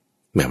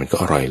แม้มันก็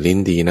อร่อยลิ้น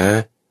ดีนะ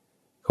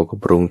เขาก็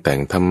ปรุงแต่ง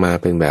ทำมา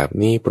เป็นแบบ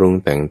นี้ปรุง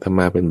แต่งทำ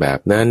มาเป็นแบบ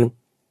นั้น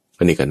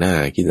อันนี้ก็น่า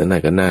กินอันนั้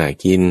นก็น่า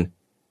กิ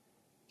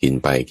น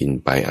ไ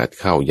ปอัด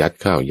เข้ายัด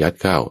เข้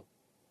า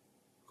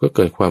ก็เ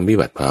กิดความวิ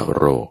บัติเพราะ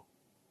โรค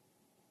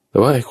แต่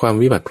ว่าไอ้ความ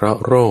วิบัติเพราะ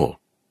โรค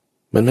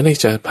มันไม่ได้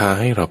จะพา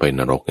ให้เราไป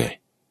นรกไง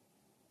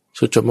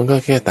สุดจบมันก็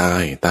แค่ต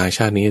ายช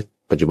าตินี้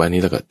ปัจจุบัน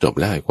นี้แล้วก็จบ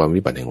แล้วความ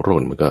วิบัติแห่งโรค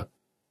มันก็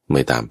ไ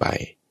ม่ตามไป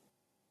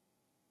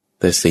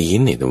แต่ศีล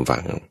นี่ต้องฟั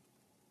ง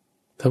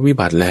ถ้าวิ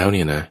บัติแล้วเ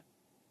นี่ยนะ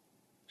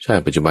ใช่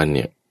ปัจจุบันเ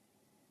นี่ย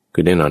คื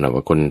อแน่นอนนะ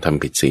ว่าคนท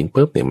ำผิดศีล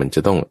ปุ๊บเนี่ยมันจ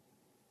ะต้อง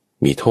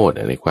มีโทษ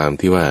ในความ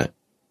ที่ว่า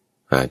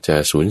อาจจะ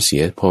สูญเสี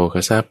ยโภค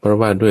ทรัพย์เพราะ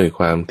ว่าด้วย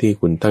ความที่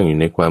คุณตั้งอยู่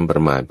ในความปร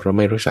ะมาทเพราะไ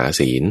ม่รักษา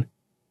ศีล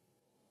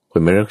ค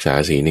นไม่รักษา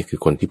ศีลนี่คือ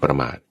คนที่ประ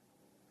มาท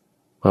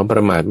ความปร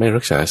ะมาทไม่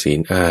รักษาศีล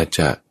อาจ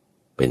จะ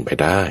เป็นไป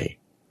ได้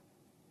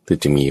ที่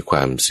จะมีคว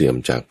ามเสื่อม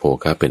จากโภ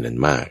คะเป็นอัน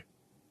มาก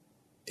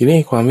ทีนี้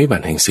ความวิบั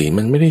ติแห่งศีล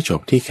มันไม่ได้จ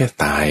บที่แค่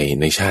ตาย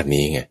ในชาติ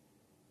นี้ไง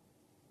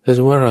ถ้าส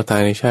มมติว่าเราตา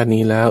ยในชาติ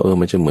นี้แล้ว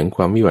มันจะเหมือนค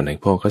วามวิบัติแห่ง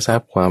โภคทรัพ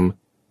ย์ความ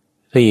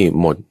ที่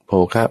หมดโภ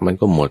คะมัน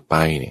ก็หมดไป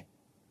เนี่ย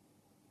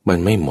มัน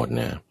ไม่หมด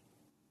นะ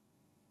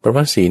เพราะ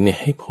ว่าศีลเนี่ย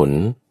ให้ผล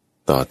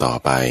ต่อ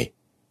ไป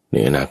ใน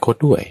อนาคต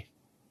ด้วย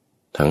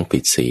ทั้งผิ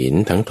ดศีล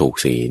ทั้งถูก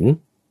ศีล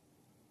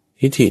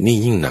ทิฏฐินี่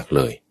ยิ่งหนักเ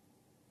ลย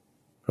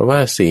เพราะว่า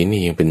ศีล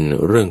นี่ยังเป็น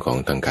เรื่องของ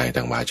ทางกายท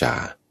างวาจา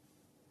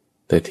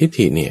แต่ทิฏ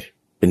ฐิเนี่ย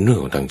เป็นเรื่อง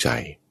ของทางใจ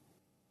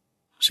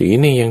ศีล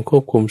นี่ยังคว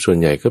บคุมส่วน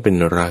ใหญ่ก็เป็น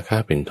ราคะ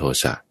เป็นโท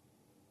สะ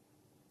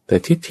แต่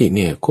ทิฏฐิเ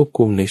นี่ยควบ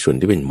คุมในส่วน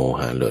ที่เป็นโม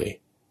หะเลย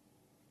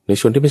ใน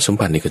ส่วนที่เป็นสม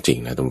บัตินี่ก็จริง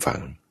นะทุกฝั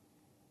ง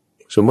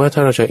สมมติว่าถ้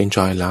าเราจะ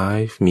enjoy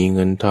life มีเ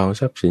งินทอง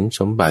ทรัพย์สิน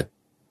สมบัติ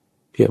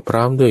เพียบพ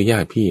ร้อมด้วยญา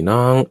ติพี่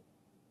น้อง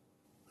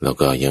แล้ว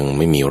ก็ยังไ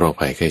ม่มีโรค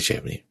ภัยไข้เจ็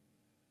บนี่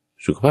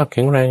สุขภาพแ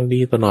ข็งแรงดี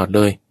ตลอดเ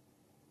ลย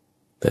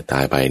แต่ตา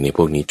ยไปนี่พ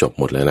วกนี้จบ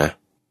หมดแล้วนะ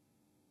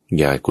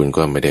ญาติคุณ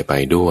ก็ไม่ได้ไป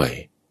ด้วย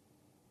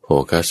โภ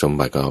คสม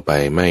บัติก็เอาไป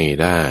ไม่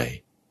ได้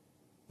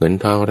เงิน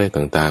ทองอะไร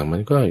ต่างๆมั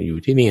นก็อยู่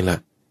ที่นี่ละ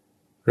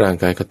ร่าง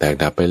กายก็แตก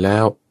ดับไปแล้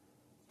ว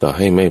ต่อใ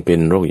ห้ไม่เป็น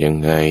โรคยัง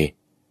ไง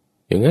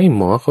ห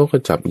มอเขาก็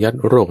จับยัด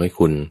โรคให้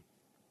คุณ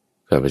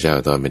ข้าพเจ้า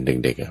ตอนเป็นเ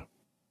ด็ก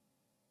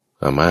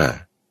ๆอาม่า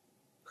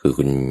คือ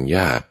คุณ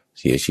ย่า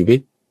เสียชีวิต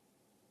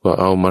ก็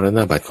เอามรณ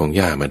บัตรของ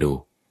ย่ามาดู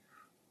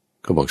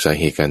ก็บอกสา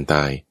เหตุการต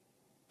าย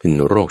เป็น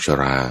โรคช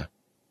รา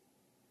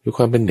ด้วยค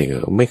วามเป็นเด็ก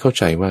ไม่เข้า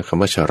ใจว่าค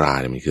ำว่าชรา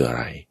เนี่ยมันคืออะ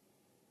ไร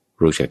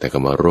รู้จักแต่ค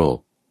ำว่าโรค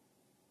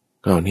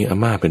นี่อา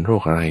ม่าเป็นโร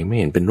คอะไรไม่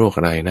เห็นเป็นโรค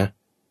อะไรนะ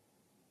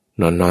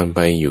นอนไป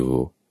อยู่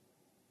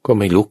ก็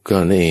ไม่ลุกก็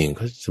นั่นเอง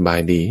ก็สบาย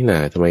ดีนะ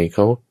ทำไมเข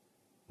า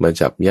มา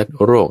จับยัด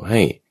โรคใ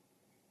ห้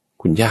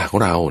คุณย่าของ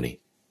เรานี่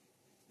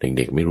เ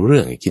ด็กๆไม่รู้เรื่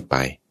องคิดไป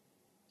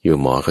อยู่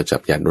หมอเขาจั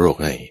บยัดโรค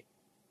ให้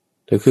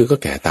แต่คือก็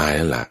แก่ตาย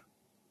นั่นแหละ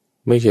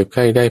ไม่เจ็บไ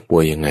ข้ได้ป่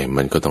วยยังไง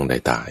มันก็ต้องได้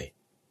ตาย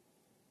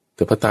แ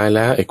ต่พอตายแ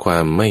ล้วไอ้ควา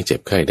มไม่เจ็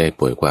บไข้ได้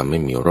ป่วยความไม่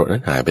มีโรคนั้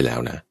นหายไปแล้ว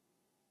นะ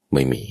ไ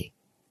ม่มี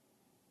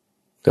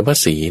แต่ว่า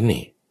ศีลเ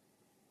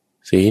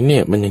นี่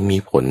ยมันยังมี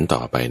ผลต่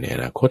อไปในอ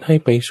นาคตให้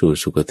ไปสู่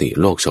สุคติ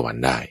โลกสวรร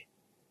ค์ได้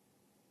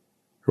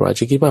เราอาจ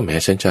จะคิดว่าแม้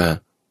ฉันจะ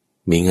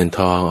มีเงินท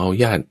องเอา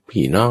ญาติ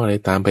พี่น้องอะไร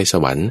ตามไปส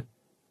วรรค์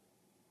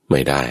ไ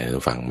ม่ได้น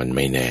ะฝั่งมันไ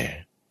ม่แน่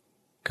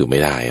คือไม่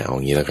ได้เอา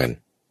งี้แล้วกัน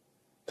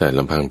แต่ล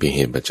ำพังเพียงเ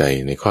หตุปัจจัย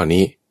ในข้อ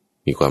นี้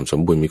มีความสม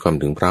บูรณ์มีความ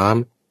ถึงพร้อม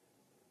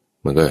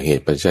มันก็เห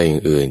ตุปัจจัย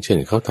อื่นๆเช่น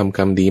เขาทำก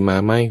รรมดีมา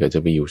ไหมก็จะ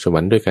ไปอยู่สวร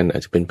รค์ด้วยกันอา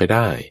จจะเป็นไปไ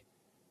ด้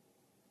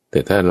แต่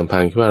ถ้าลำพั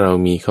งคิดว่าเรา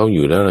มีเขาอ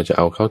ยู่แล้วเราจะเ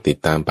อาเขาติด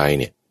ตามไป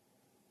เนี่ย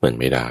มัน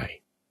ไม่ได้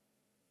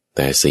แ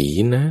ต่ศี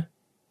ลนะ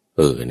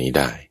นี่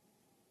ได้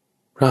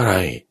เพราะอะไร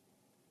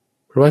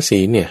เพราะว่าศี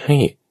ลเนี่ยให้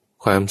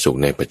ความสุข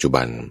ในปัจจุ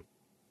บัน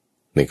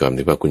ในกรณี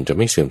ที่ว่าคุณจะ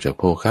ไม่เสื่อมจาก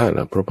โภคะแ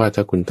ล้วเพราะว่าถ้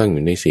าคุณตั้งอ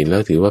ยู่ในศีลแล้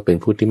วถือว่าเป็น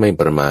ผู้ที่ไม่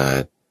ประมา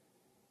ท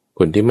ค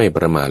นที่ไม่ป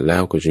ระมาทแล้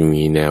วก็จะ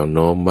มีแนวโ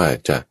น้มว่า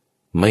จะ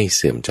ไม่เ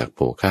สื่อมจากโภ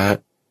คะ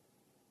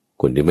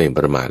คนที่ไม่ป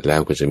ระมาทแล้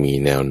วก็จะมี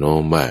แนวโน้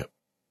มว่า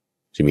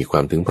จะมีควา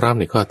มถึงพร้อม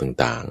ในข้อ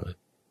ต่าง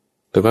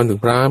ๆแต่ความถึง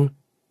พร้อม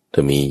ถ้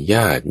ามีญ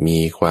าติมี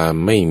ความ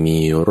ไม่มี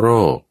โร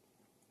ค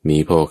มี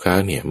โภคะ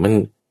เนี่ยมัน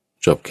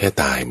จบแค่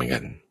ตายเหมือนกั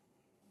น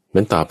มั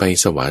นต่อไป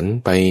สวรรค์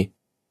ไป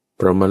พ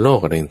รหมโลก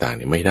อะไรต่างๆเ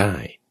นี่ยไม่ได้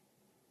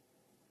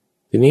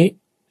ทีนี้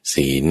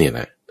ศีลเนี่ยแห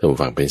ละท่านผู้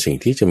ฟังเป็นสิ่ง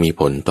ที่จะมี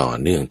ผลต่อ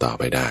เนื่องต่อ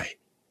ไปได้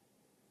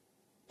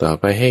ต่อ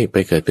ไปให้ไป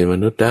เกิดเป็นม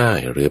นุษย์ได้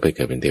หรือไปเ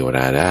กิดเป็นเทวด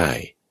าได้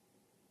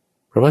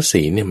เพราะว่า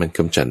ศีลเนี่ยมันก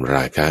ำจัดร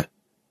าคะ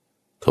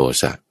โท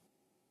สะ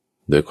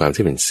โดยความ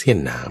ที่เป็นเสี้ยน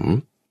หนาม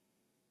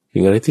สิ่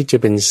งอะไรที่จะ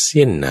เป็นเ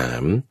สี้ยนหนา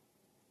ม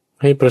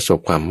ให้ประสบ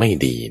ความไม่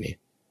ดีเนี่ย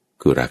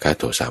คือราคะ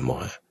โทสะโม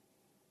หะ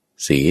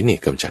ศีลเนี่ย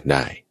กำจัดไ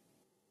ด้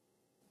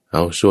เอ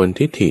าส่วน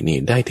ทิฏฐินี่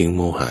ได้ถึงโ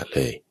มหะเล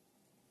ย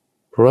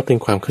เพราะว่าเป็น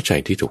ความเข้าใจ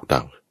ที่ถูกต้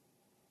อง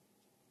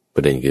ปร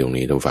ะเด็นคือตรง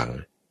นี้ท่านฟัง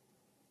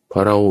พอ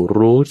เรา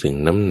รู้ถึง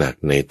น้ำหนัก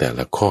ในแต่ล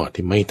ะข้อ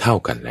ที่ไม่เท่า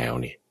กันแล้ว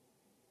เนี่ย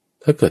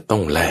ถ้าเกิดต้อ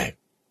งแลก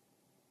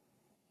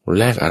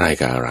อะไร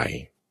กับอะไร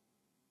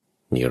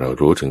นี่เรา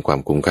รู้ถึงความ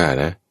คุ้มค่า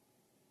นะ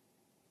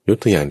ยก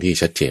ตัวอย่างที่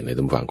ชัดเจนเลย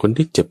ท่านฟังคน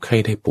ที่เจ็บไข้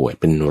ได้ป่วย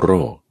เป็นโร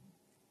ค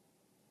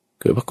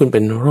เกิดว่าคุณเป็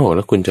นโรคแ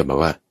ล้วคุณจะแบบ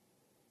ว่า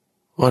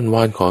อ้อนว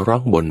อนขอร้อ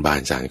งบนบา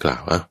นศาลกล่า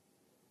ว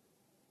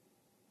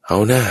เอา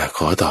หน้าข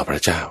อต่อพร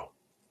ะเจ้า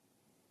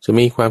จะ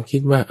มีความคิ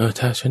ดว่า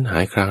ถ้าฉันหา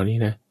ยคราวนี้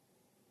นะ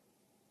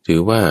ถื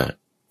อว่า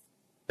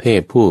เท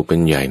พผู้เป็น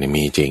ใหญ่เนี่ย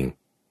มีจริง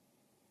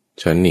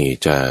ฉันนี่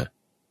จะ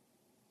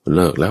เ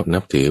ลิกแล้วนั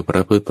บถือพร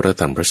ะพุทธพระ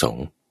ธรรมพระสง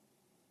ฆ์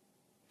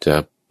จะ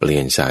เปลี่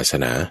ยนศาส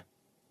นา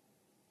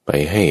ไป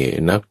ให้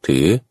นับถื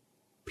อ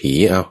ผี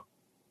เอา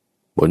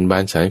บนบา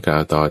นสารกล่า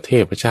วต่อเท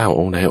พเจ้า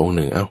องค์ใดองค์ห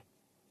นึ่งเอา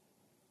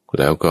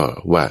แล้วก็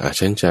ว่า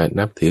ฉันจะ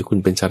นับถือคุณ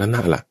เป็นสารณะ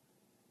ล่ะ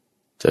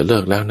จะเลิ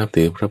กแล้วนับ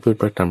ถือพระพุทธ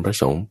พระธรรมพระ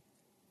สงฆ์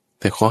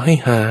แต่ขอให้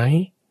หาย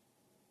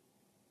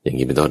อย่าง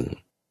นี้เป็นต้น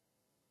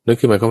นั่น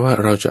คือหมายความว่า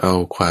เราจะเอา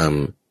ความ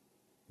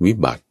วิ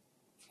บัติ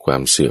ควา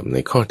มเสื่อมใน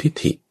ข้อทิฏ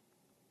ฐิ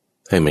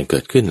ให้มันเกิ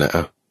ดขึ้นแล้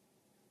ว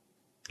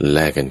แล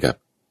กกันกับ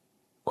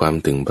ความ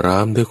ตึงพร้อ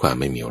มด้วยความ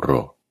ไม่มีโร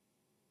ค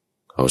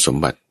เอาสม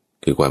บัติ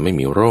คือความไม่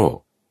มีโรค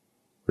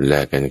แล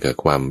กกันกับ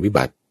ความวิ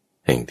บัติ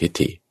แห่งทิฏ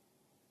ฐิ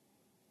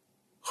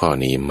ข้อ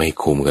นี้ไม่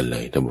คุ้มกันเล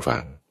ยท่านผู้ฟั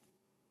ง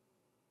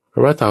เพรา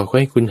ะว่าต่อ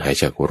ให้คุณหาย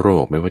จากโร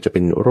คไม่ว่าจะเป็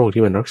นโรค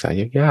ที่มันรักษา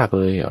ยากๆ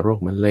เลยโรค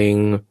มะเร็ง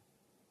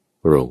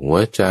โรคหัว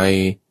ใจ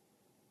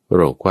โร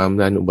คความ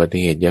ดันอุบัติ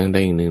เหตุอย่างใด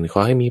อย่างหนึ่งข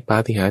อให้มีปา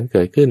ฏิหาริย์เ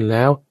กิดขึ้นแ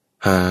ล้ว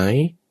หาย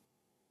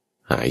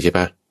ใช่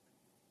ปะ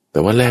แต่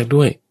ว่าแลก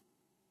ด้วย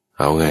เ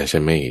อาไงฉั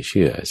นไม่เ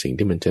ชื่อสิ่ง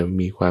ที่มันจะ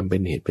มีความเป็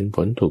นเหตุเป็นผ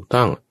ลถูก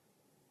ต้อง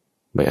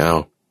ไม่เอา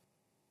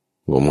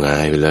งมงา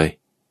ยไปเลย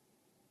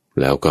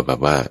แล้วก็แบบ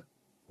ว่า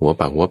หัว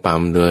ปักหัวปั๊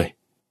มเลย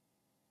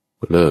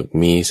เลิก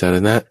มีสาร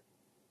ณะ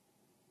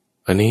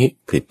อันนี้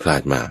ผิดพลา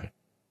ดมาก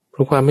เพร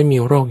าะความไม่มี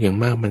โรคอย่าง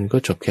มากมันก็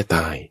จบแค่ต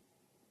าย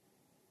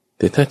แ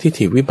ต่ถ้าทิฏ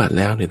ฐิวิบัติ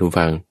แล้วเนี่ยทุก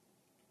ฟัง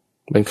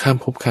มันข้าม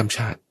ภพข้ามช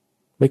าติ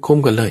ไม่คุ้ม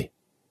กันเลย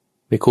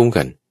ไม่คุ้ม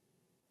กัน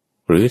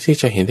หรือที่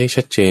จะเห็นได้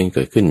ชัดเจนเ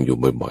กิดขึ้นอยู่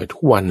บ่อยๆทุ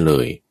กวันเล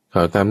ยข่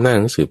าวตามหน้า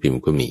หนังสือพิม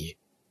พ์ก็มี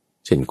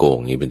เช่นโกง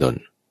นี้เป็นต้น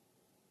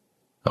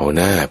เอาห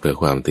น้าเพื่อ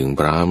ความถึง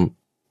พร้อม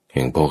แ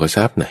ห่งโภคท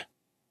รัพย์นะ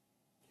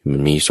มั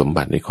นมีสม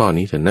บัติในข้อ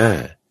นี้เถอะหน้า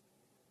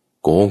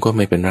โกงก็ไ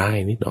ม่เป็นไร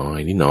นิดหน่อย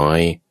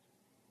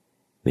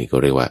นี่ก็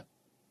เรียกว่า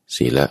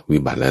ศีลวิ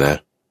บัติแล้วนะ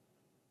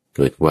เ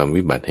กิดความ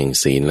วิบัติแห่ง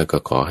ศีลแล้วก็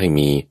ขอให้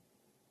มี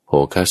โภ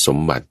คสม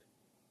บัติ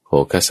โภ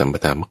คสัมป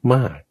ทาม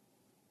าก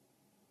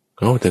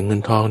ๆแต่เงิ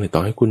นทองเนี่ยต่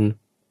อให้คุณ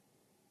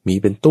มี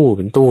เป็นตู้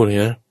เลย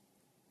นะ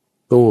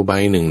ตู้ใบ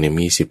หนึ่งเนี่ย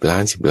มี10 ล้า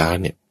น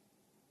เนี่ย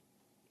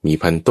มี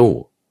1,000 ตู้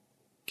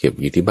เก็บ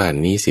อยู่ที่บ้าน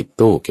นี้10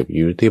 ตู้เก็บอ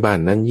ยู่ที่บ้าน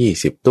นั้น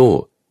20 ตู้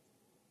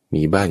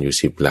มีบ้านอยู่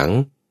10 หลัง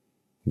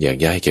อยาก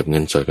ย้ายเก็บเงิ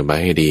นสดกันไว้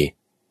ให้ดี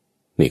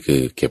นี่คื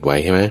อเก็บไว้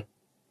ใช่ไหม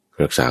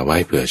รักษาไว้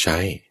เผื่อใช้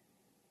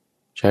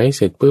เส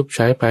ร็จปุ๊บใ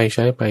ช้ไปใ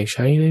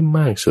ช้ได้ม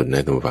ากสุดใน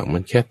ตัวฝั่งมั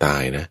นแค่ตา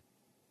ยนะ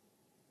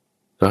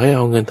เราให้เอ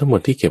าเงินทั้งหม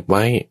ดที่เก็บไ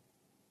ว้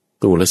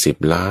ตู้ละ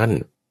10 ล้าน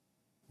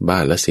บ้า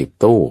นละ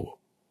10 ตู้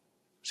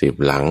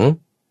10 หลัง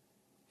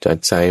จัด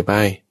ใส่ไป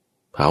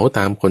เผาต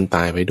ามคนต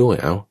ายไปด้วย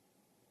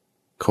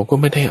เขาก็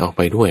ไม่ได้เอาไ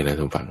ปด้วยนะ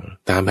ทุกฝั่ง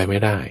ตามไปไม่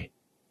ได้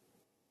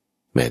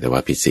แม้แต่ว่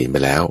าผิดศีลไป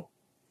แล้ว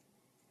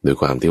โดย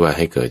ความที่ว่าใ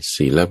ห้เกิด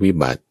ศีลวิ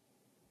บัติ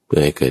เพื่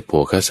อให้เกิดโภ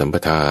คสัมป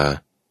ทา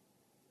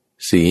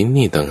ศีล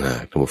นี่ต่างหา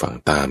กทุกฝั่ง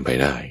ตามไป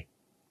ได้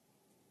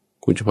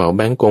คุณจะเผาแ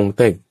บงก์กงเ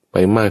ต็กไป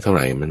มากเท่าไห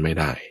ร่มันไม่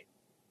ได้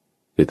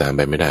คือตามไป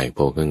ไม่ได้โภ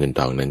คเงิน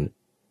ทองนั้น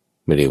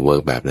ไม่ได้เวิร์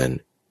กแบบนั้น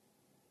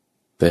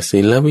แต่ศี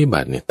ลวิบั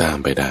ติเนี่ยตาม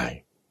ไปได้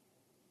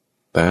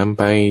ตามไ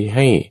ปใ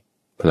ห้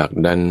ผลัก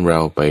ดันเรา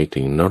ไป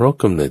ถึงนรก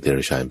กำเนิดเด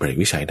รัจฉานเปรต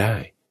วิสัยได้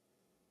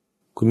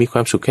คุณมีคว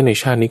ามสุขแค่ใน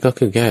ชาตินี้ก็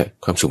คือแค่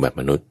ความสุขแบบ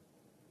มนุษย์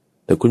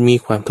แต่คุณมี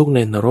ความทุกข์ใน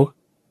นรก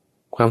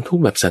ความทุก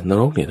ข์แบบสัตว์น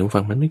รกเนี่ยทุก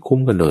ฝั่งมันไม่คุ้ม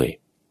กันเลย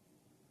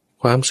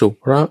ความสุข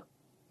เพราะ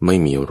ไม่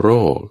มีโร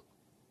ค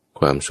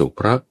ความสุขเ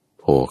พราะ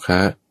โภคะ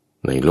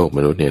ในโลกม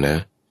นุษย์เนี่ยนะ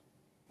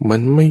มั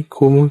นไม่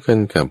คุ้มกัน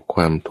กับค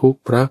วามทุกข์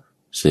เพราะ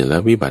ศีล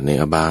วิบัติใน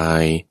อบา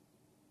ย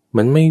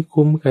มันไม่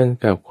คุ้มกัน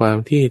กับความ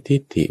ที่ทิ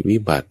ฏฐิวิ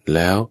บัติแ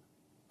ล้ว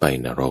ไป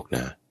นรกน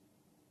ะ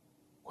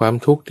ความ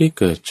ทุกข์ที่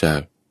เกิดจาก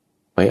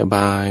ไปอบ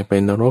ายไป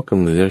นรกก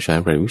ำเนิดเดรัจฉาน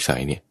เปรตวิสั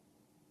ยเนี่ย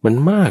มัน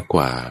มากก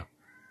ว่า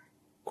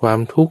ความ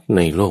ทุกข์ใ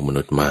นโลกม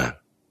นุษย์มาก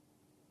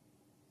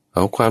เอ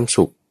าความ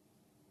สุข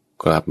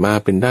กลับมา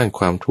เป็นด้าน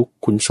ความทุกข์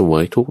คุณเสว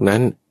ยทุกข์นั้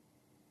น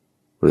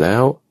แล้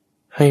ว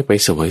ให้ไป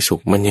เสวยสุ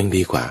ขมันยัง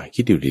ดีกว่า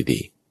คิดดูดี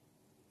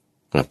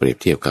ๆมาเปรียบ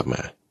เทียบกลับม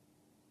า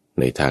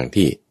ในทาง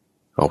ที่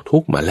เอาทุ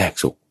กข์มาแลก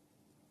สุข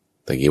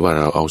แต่กี้ว่า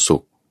เราเอาสุ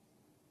ข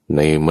ใ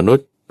นมนุษ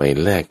ย์ไป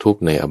แลกทุกข์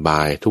ในอบ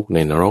ายทุกข์ใน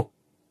นรก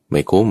ไ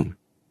ม่คุ้ม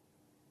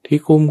ที่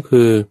คุ้ม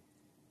คือ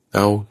เอ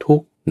าทุก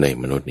ข์ใน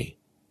มนุษย์นี่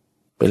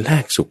ไปแล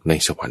กสุขใน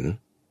สวรรค์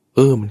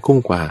มันคุ้ม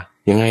กว่า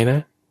ยังไงนะ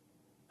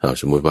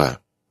สมมุติว่า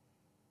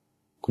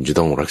คุณจะ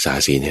ต้องรักษา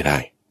ศีลให้ได้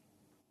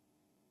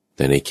แ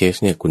ต่ในเคส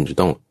เนี่ยคุณจะ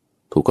ต้อง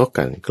ถูกก็ก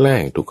ลั่นแกล้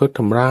งถูกก็ท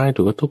ำร้าย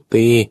ถูกก็ทุบ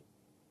ตี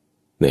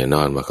แน่น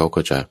อนว่าเขา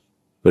ก็จะ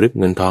ริบ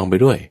เงินทองไป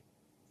ด้วย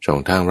ช่อง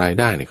ทางราย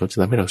ได้เนี่ยเขาจะ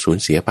ทำให้เราสูญ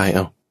เสียไป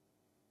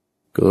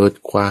เกิด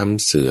ความ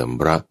เสื่อม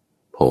พระ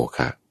โภค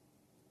ะ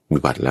วิ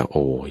บัติแล้ว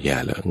แย่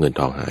แล้วเงิน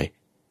ทองหาย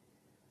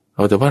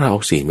แต่ว่าเราเอ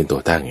าศีลเป็นตั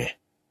วตั้งไง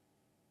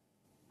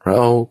เรา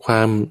เอาคว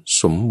าม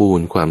สมบูร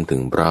ณ์ความถึ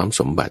งพร้อม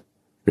สมบัติ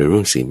หรือเรื่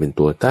องศีลเป็น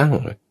ตัวตั้ง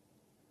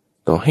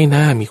ต่อให้ห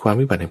น้ามีความ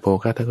วิบัติในโภ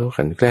คะถ้าเขา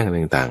ขันแกล้งอะไร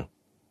ต่าง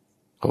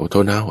ๆโท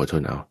ษเอ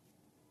า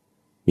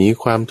มี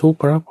ความทุกข์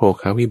เพราะโภ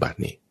คะวิบัติ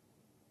นี่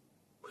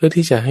เพื่อ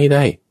ที่จะให้ไ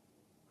ด้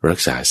รัก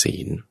ษาศี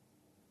ล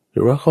ห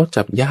รือว่าเขา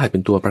จับญาติเป็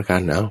นตัวประกั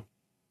น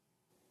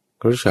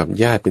เขาจับ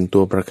ญาติเป็นตั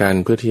วประกัน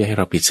เพื่อที่จะให้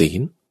เราผิดศี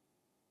ล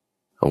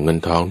เอาเงิน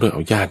ทองด้วยเอ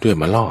าญาติด้วย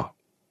มาล่อ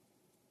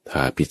ถ้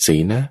าผิดศี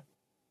ลนะ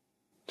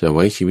จะไ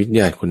ว้ชีวิตญ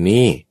าติคน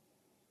นี้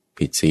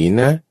ผิดศีล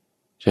นะ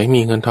จะให้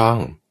มีเงินทอง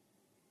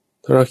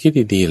ถ้าเราคิด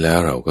ดีๆแล้ว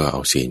เราก็เอ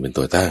าศีลเป็น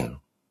ตัวตั้ง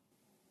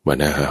ว่า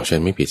หากฉั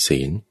นไม่ผิดศี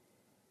ล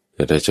แ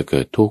ต่ถ้าจะเกิ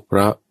ดทุกข์เพร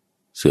าะ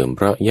เสื่อมเพ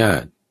ราะญา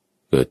ติ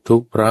เกิดทุ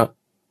กข์เพราะ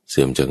เ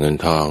สื่อมจากเงิน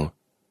ทอง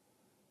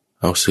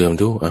เอาเสื่อม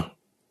ดูเอา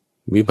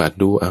วิบัติ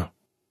ดูเอา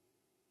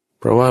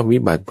เพราะว่าวิ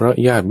บัติเพราะ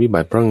ญาติวิบั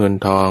ติเพราะเงิน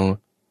ทอง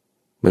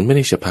มันไม่ไ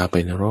ด้จะพาไป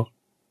นรก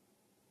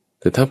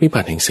แต่ถ้าวิ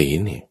บัติแห่งศีล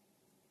เนี่ย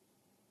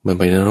มัน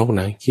ไปนรก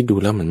นะคิดดู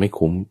แล้วมันไม่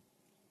คุ้ม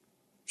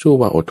สู้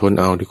ว่าอดทน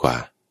เอาดีกว่า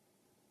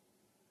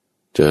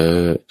เจอ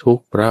ทุก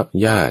ข์เพราะ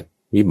ญาติ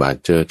วิบัติ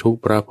เจอทุกข์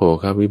เพราะโภ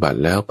ควิบัติ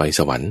แล้วไปส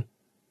วรรค์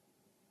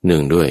หนึ่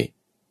งด้วย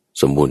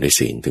สมบูรณ์ด้วย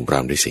ศีลถึงพร้อ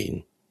มด้วยศีล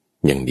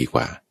ยังดีก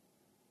ว่า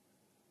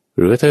ห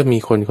รือถ้ามี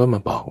คนเข้ามา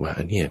บอกว่า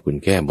เนี่ยคุณ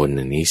แก้บน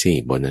อันนี้สิ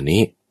บนอัน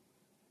นี้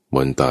บ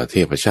นต่อเท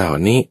พเจ้า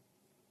อันนี้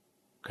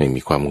ให้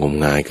มีความงม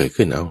งายเกิด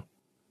ขึ้นเอา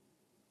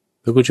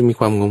แล้วก็จะมี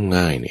ความงมง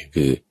ายเนี่ย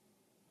คือ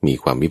มี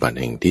ความวิบัติ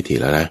แห่งทิฏฐิ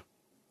แล้วนะ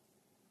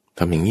ท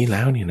ำอย่างนี้แ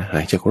ล้วเนี่ยนะห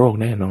ายจากโรค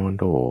แน่นอน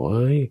โถเ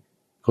อ้ย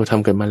เขาท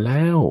ำกันมาแ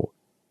ล้ว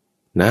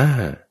นะ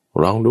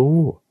ลองดู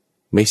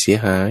ไม่เสีย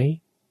หาย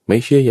ไม่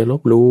เชื่ออย่าล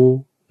บหลู่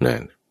นั่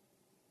น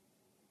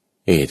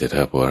แต่ถ้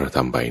าพอเราท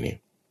ำไปเนี่ย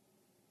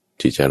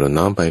จิตใจเรา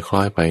น้อมไปคล้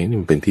อยไปนี่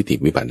มันเป็นทิฏฐิ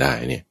วิบัติได้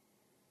เนี่ย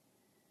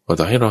พอ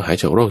ต่อให้เราหาย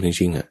จากโรคจ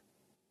ริง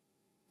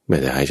ๆแม้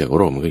แต่หายจากโ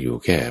รคมันก็อยู่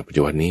แค่ปัจ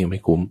จุบันนี้ไม่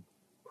คุ้ม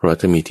เพราะ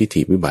ถ้ามีทิฏ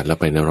ฐิวิบัติแล้ว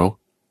ไปนรก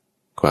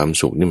ความ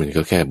สุขนี่มัน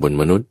ก็แค่บน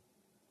มนุษย์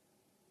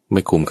ไ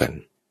ม่คุ้มกัน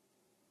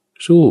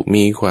สู้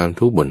มีความ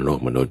ทุกข์บนโลก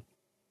มนุษย์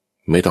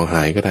ไม่ต้องห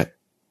ายก็ได้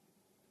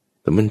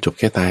แต่มันจบ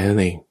แค่ตายเท่านั้น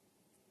เอง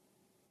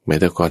แม้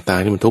แต่ก่อนตาย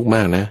นี่มันทุกข์ม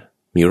ากนะ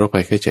มีโรค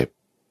ภัยไข้เจ็บ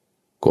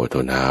โกรธท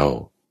นเอา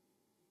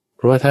เพ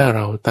ราะว่าถ้าเ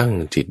ราตั้ง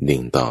จิตดิ่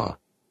งต่อ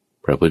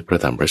พระพุทธพระ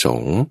ธรรมพระส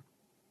งฆ์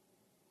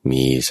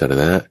มีสร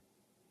ณะ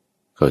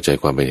เข้าใจ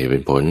ความเป็นเหตุเป็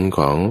นผลข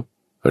อง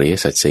อริย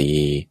สัจสี่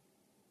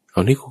เอ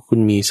านี่คุณ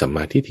มีสัมม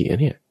าทิฏฐิ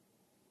เนี่ย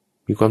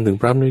มีความถึง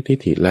พร้อมด้วยทิฏ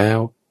ฐิแล้ว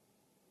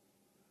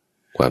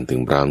ความถึง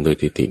พร้อมด้วย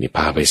ทิฏฐินี่พ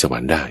าไปสวร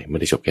รค์ได้ไม่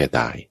ได้จบแค่ต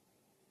าย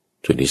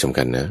จุดนี้สำ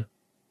คัญนะ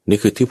นี่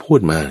คือที่พูด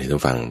มาเลยท่า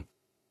นฟัง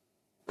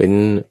เป็น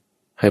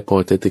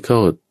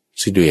hypothetical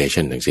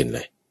situation ทั้งสิ้นเล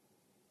ย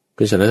เ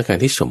ป็นสถานการ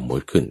ณ์ที่สมม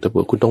ติขึ้นแต่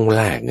ว่าคุณต้องแ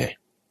ลกไง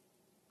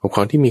เอาข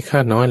องที่มีค่า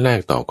น้อยแลก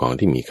ต่อของ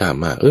ที่มีค่า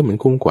มากมัน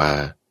คุ้มกว่า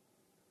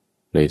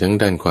ในทั้ง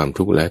ด้านความ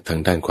ทุกข์และทั้ง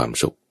ด้านความ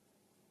สุข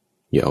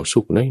อย่าเอาสุ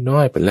ขน้อ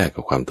ยๆไปแลก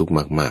กับความทุกข์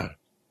มาก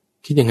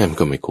ๆคิดยังไงมัน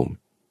ก็ไม่คุ้ม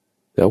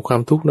แต่เอาควา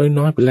มทุกข์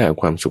น้อยๆไปแลกกับ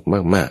ความสุข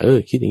มาก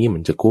ๆคิดอย่างนี้มั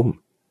นจะคุ้ม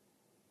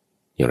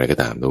อย่างไรก็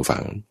ตามท่านฟั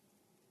ง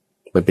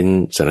มันเป็น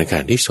สถานกา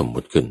รณ์ที่สมม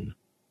ติขึ้น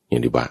อย่า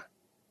งที่ว่า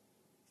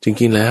จ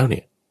ริงๆแล้วเนี่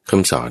ยค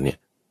ำสอนเนี่ย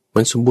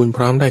มันสมบูรณ์พ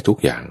ร้อมได้ทุก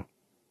อย่าง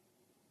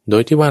โด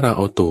ยที่ว่าเราเ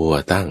อาตัว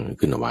ตั้ง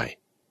ขึ้นเอาไว้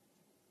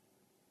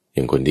อ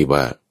ย่างคนที่ว่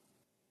า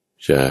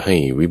จะให้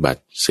วิบั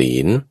ติศี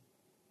ล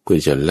เพื่อ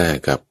จะแลก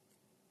กับ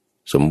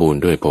สมบูรณ์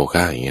ด้วยโภค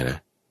ะอย่างเงี้ยนะ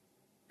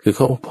คือเข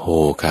าเอาโภ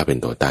คะเป็น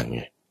ตัวตั้งไ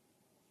ง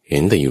เห็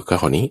นแต่อยู่ข้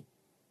อนี้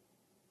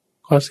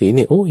ข้อศีลเ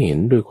นี่ยเห็น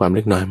ด้วยความเ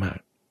ล็กน้อยมาก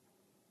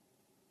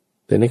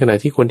แต่ในขณะ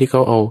ที่คนที่เข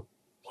าเอา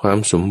ความ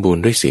สมบูร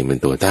ณ์ด้วยศีลเป็น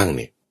ตัวตั้งเ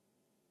นี่ย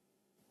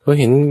เขา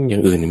เห็นอย่า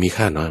งอื่นมี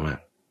ค่าน้อยมาก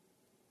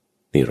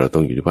นี่เราต้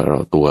องอยู่ที่ว่าเรา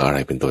ตัวอะไร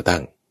เป็นตัวตั้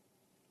ง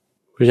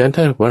เพราะฉะนั้นถ้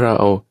าว่าเรา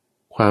เอา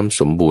ความ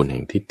สมบูรณ์แห่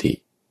งทิฏฐิ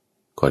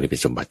ก่อนนี้เป็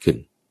นสมบัติขึ้น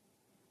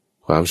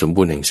ความสม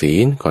บูรณ์แห่งศี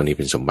ลก่อนนี้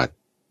เป็นสมบัติ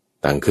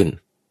ตั้งขึ้น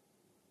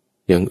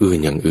อย่างอื่น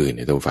เ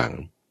นี่ยต้องฟัง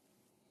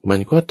มัน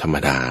ก็ธรรม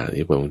ดา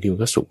ที่บางทีมั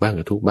นก็สุขบ้าง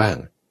ก็ทุกข์บ้าง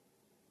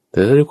แต่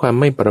ด้วยความ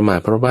ไม่ประมาท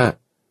เพราะว่า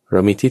เรา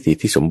มีทิฏฐิ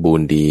ที่สมบูร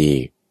ณ์ดี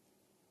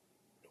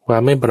ควา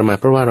มไม่ประมาท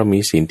เพราะว่าเรามี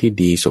ศีลที่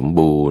ดีสม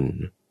บูรณ์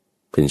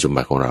เป็นสม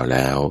บัติของเราแ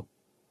ล้ว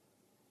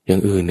อย่า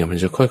งอื่นเนี่ยมัน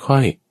จะค่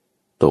อย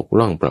ๆตก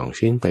ล่องปล่อง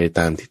ชิ้นไปต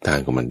ามทิศทาง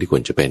ของมันที่คว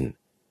รจะเป็น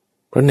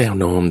เพราะแนว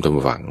โน้มตาม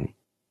หวัง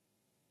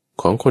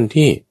ของคน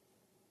ที่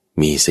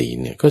มีศีล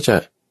เนี่ยก็จะ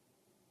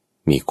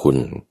มีคุณ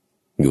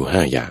อยู่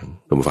5อย่าง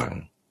ตามหวัง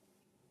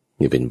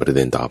นี่เป็นประเ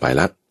ด็นต่อไป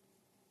ละ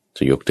จ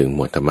ะยกถึงหม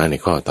วดธรรมะใน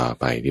ข้อต่อ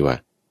ไปที่ว่า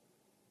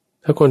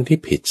ถ้าคนที่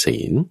ผิดศี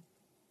ล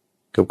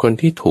กับคน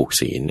ที่ถูก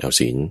ศีลเอา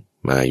ศีล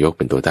มายกเ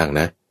ป็นตัวตั้ง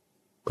นะ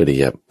เพื่อที่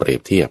จะเปรีย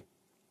บเทียบ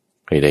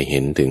ให้ได้เห็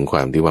นถึงคว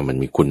ามที่ว่ามัน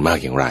มีคุณมาก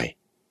อย่างไร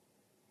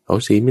เอา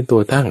ศีลเป็นตั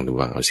วตั้งหรือ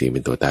ว่าเอาศีลเ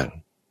ป็นตัวตั้ง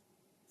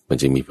มัน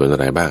จะมีผลอะ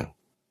ไรบ้าง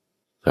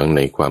ทั้งใน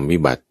ความวิ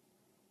บัติ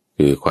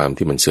คือความ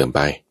ที่มันเสื่อมไ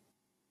ป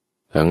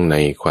ทั้งใน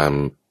ความ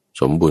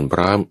สมบูรณ์พ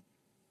ร้อม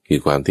คือ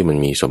ความที่มัน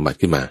มีสมบัติ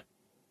ขึ้นมา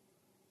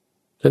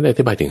ท่านอ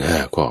ธิบายถึง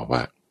5ข้อว่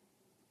า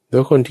แล้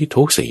วคนที่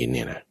ทุกศีลเ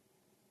นี่ยนะ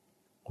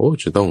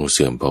จะต้องเ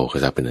สื่อมโภค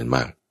ทรัพย์เป็นอันม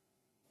าก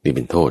นี่เ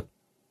ป็นโทษ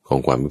ของ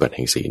ความวิบัติแ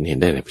ห่งศีลเห็น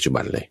ได้ในปัจจุ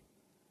บันเลย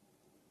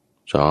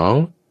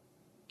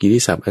 2. กิริ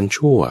ศัพท์อัน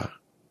ชั่ว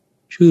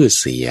ชื่อ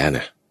เสียน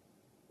ะ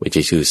ไม่ใ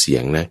ช่ชื่อเสีย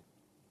งนะ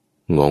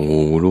งอ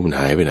งูรูปมัน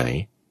หายไปไหน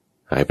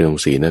หายไปตร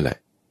งศีลนั่นแหละ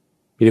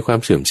มีแต่ความ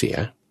เสื่อมเสีย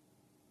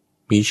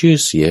มีชื่อ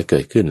เสียเกิ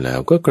ดขึ้นแล้ว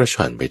ก็กระช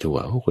อนไปทั่ว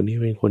คนนี้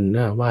เป็นคนห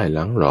น้าไหว้ห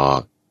ลังหลอ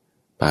ก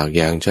ปากอ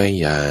ย่างใจ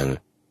อย่าง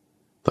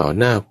ต่อ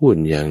หน้าพูด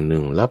อย่างห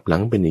นึ่งลับหลั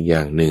งเป็นอีกอย่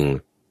างหนึ่ง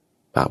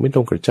ปากไม่ต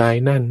รงกระจาย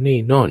นั่นนี่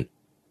โน่น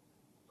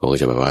เขาก็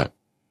จะแบบว่า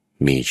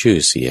มีชื่อ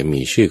เสีย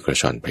มีชื่อกระ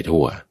ชอนไป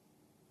ทั่ว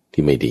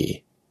ที่ไม่ดี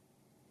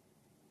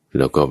แ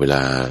ล้วก็เวล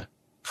า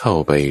เข้า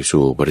ไป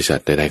สู่บริษัท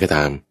ใดๆก็ต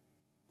าม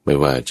ไม่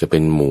ว่าจะเป็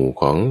นหมู่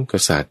ของก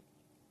ษัตริย์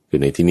คือ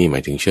ในที่นี้หมา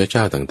ยถึงเชื้อเจ้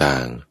าต่า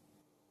ง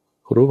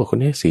ๆรู้ว่าคน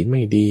นี้ศีลไ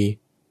ม่ดี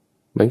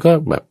มันก็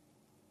แบบ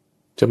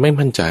จะไม่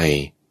มั่นใจ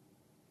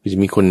จะ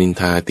มีคนนิน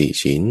ทาติ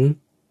ฉิน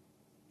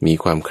มี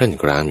ความเคร่ง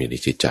ครามอยู่ใน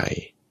จิตใจ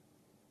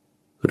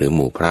หรือห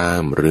มู่พราห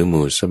มณ์หรือห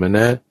มู่สมณ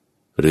ะ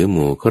หรือห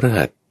มู่คฤ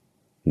หัสถ์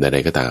ใด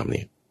ๆก็ตามเ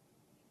นี่ย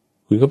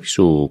คุณก็ไป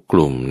สู่ก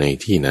ลุ่มใน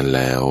ที่นั้นแ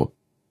ล้ว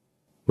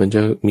มันจ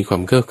ะมีควา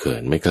มเก้อเขิ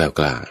นไม่กล้า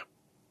กล้า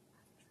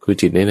คือ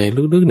จิตใน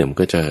ลึกๆเนี่ยมัน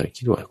ก็จะ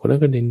คิดว่าคนนั้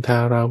นก็นินทา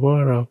เราเพราะว่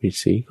าเราผิด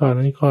ศีลข้อ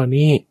นั้นข้อ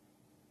นี้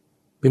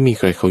ไม่มีใ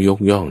ครเขายก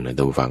ย่องนะแ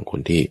ต่ฝั่งคน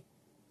ที่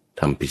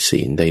ทำผิดศี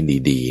ลได้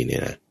ดีๆเนี่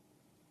ยนะ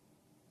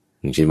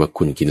อย่างเช่นว่า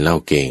คุณกินเหล้า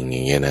เก่งอ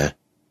ย่างเงี้ยนะ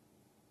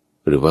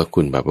หรือว่า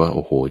คุณแบบว่าโ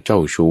อ้โหเจ้า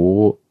ชู้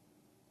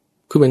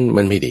คือ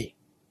มันไม่ดี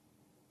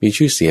มี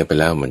ชื่อเสียไป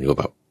แล้วมันก็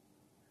แบบ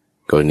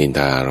ก็นินท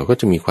าเราก็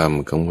จะมีความ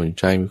กังวล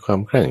ใจมีความ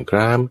แข็งก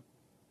ร้าม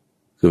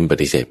คือมันป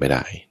ฏิเสธไม่ไ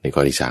ด้ในข้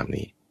อที่3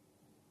นี้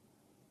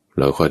แ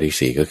ล้วข้อ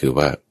ที่4ก็คือ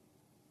ว่า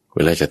เว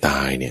ลาจะต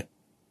ายเนี่ย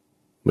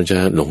มันจะ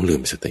หลงลื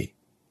มสติ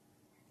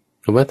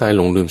คำว่าตายห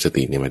ลงลืมส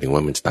ติเนี่ยหมายถึงว่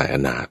ามันจะตายอ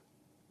นาถ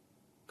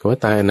คำว่า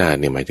ตายอนาถ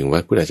เนี่ยหมายถึงว่า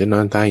คุณอาจจะนอ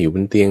นตายอยู่บ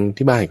นเตียง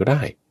ที่บ้านก็ไ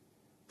ด้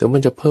แต่มั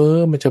นจะเพ้อ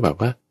มันจะแบบ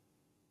ว่า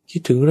คิ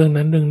ดถึงเรื่อง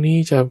นั้นเรื่องนี้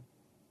จะ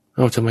เอ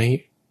าทำไม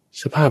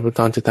สภาพ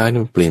ตอนจะตาย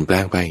มันเปลี่ยนแปล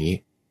งไปอย่างนี้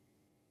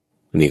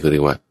นี่ก็เรี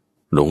ยกว่า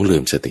หลงลื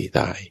มสติ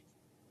ตาย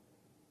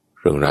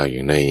เรื่องราวอย่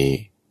างใน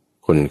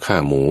คนฆ่า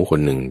หมูคน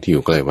หนึ่งที่อ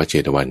ยู่ใกล้วัดเช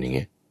ตวันอย่างเ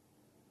งี้ย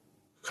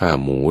ฆ่า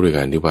หมูด้วยก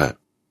ารที่ว่า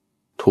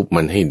ทุบ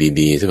มันให้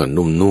ดีๆซะก่อน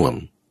นุ่ม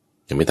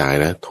ๆยังไม่ตาย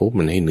นะทุบ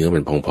มันให้เนื้อมั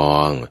นพอ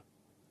ง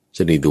ๆจ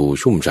ะได้ดู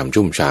ชุ่ม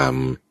ฉ่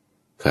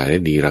ำขายได้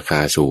ดีราคา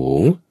สู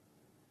ง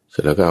เสร็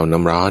จแล้วก็เอาน้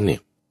ำร้อนเนี่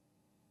ย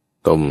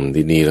ต้ม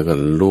ดีๆแล้วก็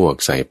ลวก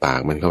ใส่ปาก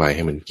มันเข้าไปใ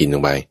ห้มันกินล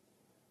งไป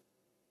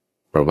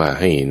เพราะว่า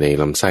ให้ใน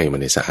ลำไส้มั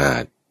นสะอา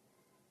ด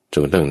จ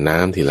นกระทั่งน้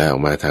ำที่ไหลออ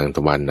กมาทางต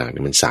ะวันออกเ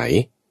นี่ยมันใส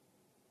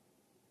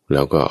แ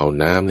ล้วก็เอา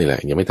น้ำนี่แหล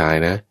ะยังไม่ตาย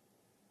นะ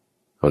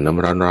เอาน้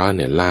ำร้อนๆเ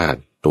นี่ยลาด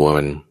ตัว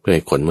มันเพื่อใ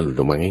ห้ขนมันหลุด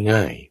ออกมา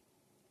ง่าย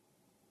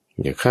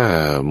ๆอย่าฆ่า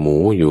หมู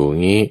อยู่อย่า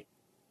งนี้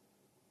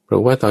เพรา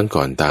ะว่าตอน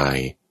ก่อนตาย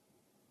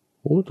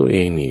ตัวเอ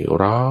งนี่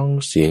ร้อง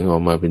เสียงออ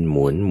กมาเป็นห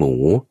มู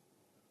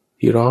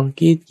ที่ร้อง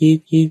ก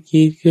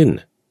รีดขึ้น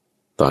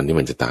ตอนที่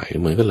มันจะตาย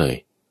เหมือนกันเลย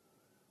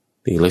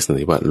นี่ลักษณะ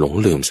ที่ว่าหลง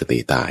ลืมสติ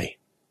ตาย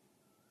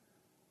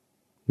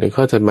ในข้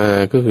อถัดมา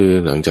ก็คือ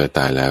หลังจากต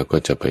ายแล้วก็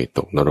จะไปต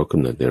กนรกกำ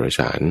เนิดเดรัจฉ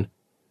าน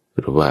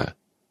หรือว่า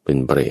เป็น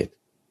เปรต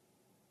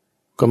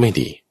ก็ไม่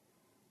ดี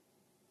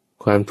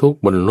ความทุกข์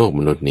บนโลก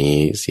มนุษย์นี้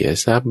เสีย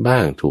ทรัพย์บ้า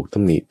งถูกต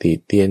ำหนิติ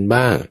เตียน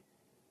บ้าง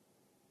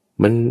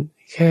มัน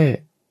แค่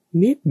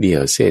นิดเดีย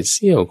วเศษเ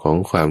สี้ยวของ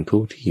ความทุ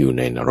กข์ที่อยู่ใ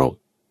นนรก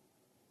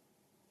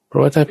เพรา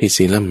ะว่าถ้าผิด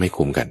ศีลแล้วไม่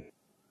คุ้มกัน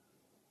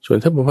ส่วน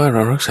ถ้าบอกว่าเร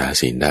ารักษา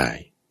ศีลได้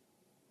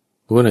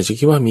บางคนอาจจะ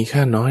คิดว่ามีค่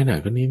าน้อยนะ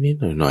ก็นิด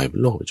ๆหน่อย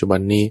ๆโลกปัจจุบั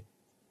นนี้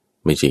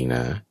ไม่จริงน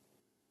ะ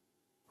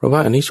เพราะว่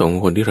าอานิสงส์ขอ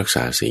งคนที่รักษ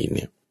าศีลเ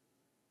นี่ย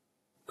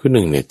คือ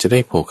1เนี่ยจะได้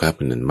โภคะเ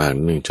ป็นอันมาก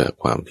เนื่องจาก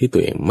ความที่ตั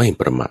วเองไม่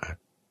ประมาท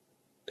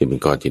ที่เป็น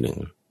ข้อที่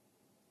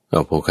1เอ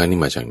าโภคะนี่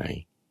มาจากไหน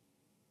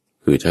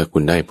คือถ้าคุ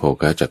ณได้โภ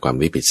คะจากความ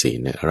ที่ผิดศีล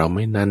เนี่ยเราไ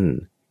ม่นั่น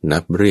นั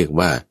บเรียก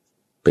ว่า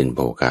เป็นโภ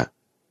คะ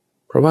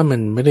เพราะว่ามั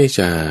นไม่ได้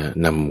จะ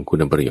นำคุ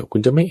ณประโยชน์คุ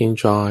ณจะไม่เอน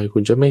จอยคุ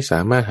ณจะไม่สา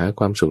มารถหา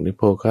ความสุขในโ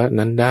ภคะ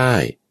นั้นได้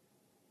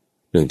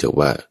เนื่องจาก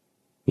ว่า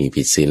มี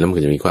ผิดศีลแล้วมัน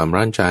ก็จะมีความ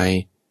ร้อนใจ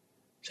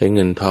ใช้เ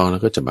งินทองแล้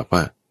วก็จะแบบว่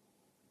า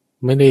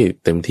ไม่ได้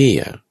เต็มที่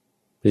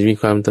มันจะมี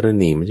ความตระ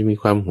หนี่มันจะมี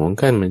ความหวง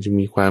กั้นมันจะ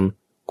มีความ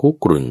คุ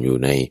กรุ่นอยู่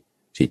ใน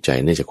จิตใจ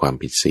เนื่องจากความ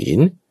ผิดศีล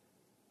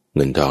เ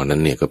งินทองนั้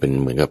นเนี่ยก็เป็น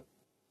เหมือนกับ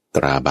ต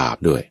ราบาป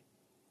ด้วย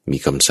มี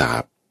คำสา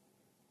ป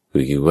คื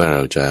อคิดว่าเร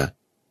าจะ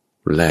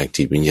แลก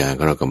จิตวิญญาณข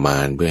องเรากับมา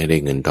รเพื่อให้ได้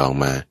เงินทอง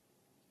มา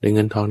ได้เ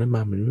งินทองนั้นม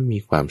ามันไม่มี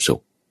ความสุ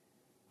ข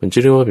มันจะ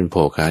เรียกว่าเป็นโภ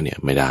คะเนี่ย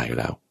ไม่ได้อยู่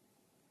แล้ว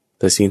แ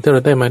ต่สิ่งที่เร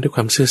าได้มาด้วยค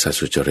วามซื่อสัตย์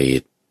สุจริ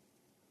ต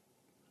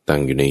ตั้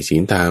งอยู่ในศี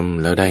ลธรรม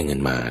แล้วได้เงิ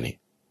นมาเนี่ย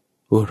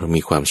เรา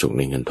มีความสุขใ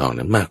นเงินทอง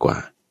นั้นมากกว่า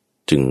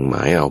จึงหม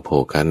ายเอาโภ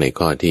คะใน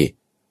ข้อที่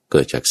เ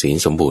กิดจากศีล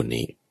สมบูรณ์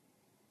นี้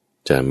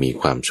จะมี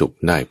ความสุข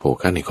ได้โภ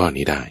คะในข้อ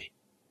นี้ได้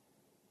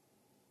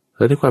แ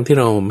ล้วด้วยความที่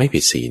เราไม่ผิ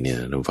ดศีลเนี่ย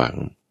ท่านฟัง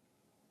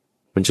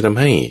มันจะทำ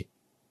ให้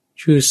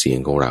ชื่อเสียง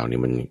ของเราเนี่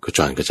ยมันกระจ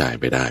าย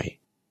ไปได้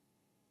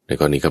ใน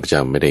กรณีข้าพเจ้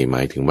าไม่ได้หม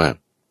ายถึงว่า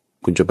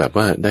คุณจะแบบ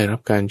ว่าได้รับ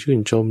การชื่น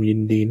ชมยิน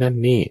ดีนั่น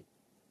นี่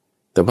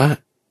แต่ว่า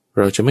เ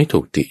ราจะไม่ถู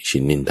กติฉิ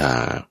นนินทา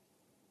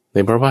ใน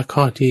เพราะว่า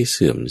ข้อที่เ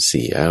สื่อมเ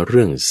สียเ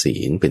รื่องศี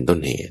ลเป็นต้น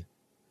เหตุ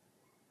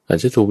อาจ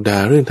จะถูกด่า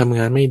เรื่องทำง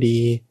านไม่ดี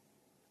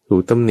ถู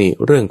กตำหนิ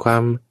เรื่องควา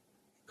ม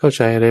เข้าใ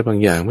จอะไรบาง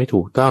อย่างไม่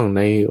ถูกต้องใ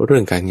นเรื่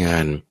องการงา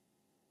น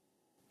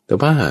แต่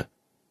ว่า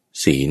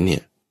ศีลเนี่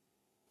ย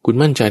คุณ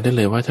มั่นใจได้เ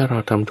ลยว่าถ้าเรา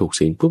ทำถูก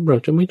ศีลปุ๊บเรา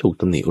จะไม่ถูก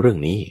ตำหนิเรื่อง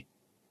นี้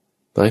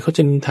ต่อให้เขาจ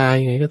ะนินทา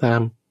ยังไงก็ตา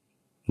ม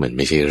มันไ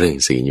ม่ใช่เรื่อง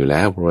ศีลอยู่แ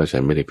ล้วเพราะว่าฉั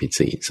นไม่ได้ผิด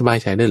ศีลสบาย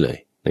ใจได้เลย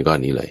ในก้อน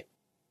นี้เลย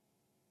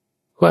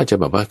ก็อาจจะ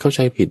แบบว่าเข้าใจ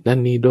ผิดนั่น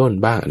นี่โดน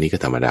บ้างอันนี้ก็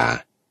ธรรมดา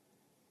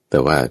แต่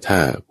ว่าถ้า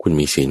คุณ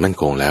มีศีลมั่น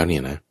คงแล้วเนี่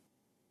ยนะ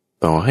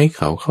ต่อให้เ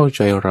ขาเข้าใ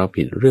จเรา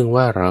ผิดเรื่อง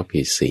ว่าเรา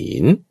ผิดศี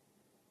ล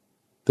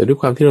แต่ด้วย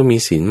ความที่เรามี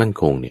ศีลมั่น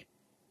คงเนี่ย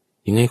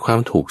ยังไงความ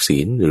ถูกศี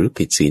ลหรือ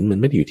ผิดศีลมัน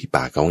ไม่ได้อยู่ที่ป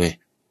ากเขาไง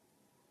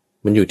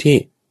มันอยู่ที่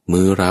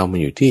มือเรามัน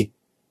อยู่ที่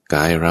ก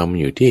ายเรามัน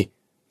อยู่ที่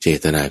เจ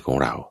ตนาของ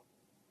เรา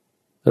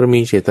ถ้าเรา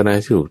มีเจตนา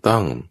ที่ถูกต้อ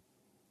ง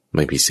ไ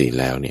ม่ผิดศีล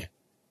แล้วเนี่ย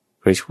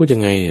ใครพูดยั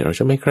งไงเราจ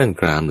ะไม่ครั่น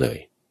ครามเลย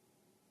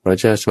เรา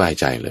จะสบาย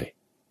ใจเลย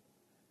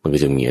มันก็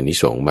จะมีอานิ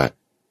สงส์ว่า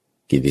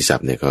กิตติศัพ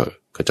ท์เนี่ยก็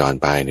กระจร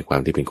ไปในควา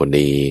มที่เป็นคน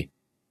ดี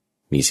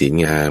มีศีล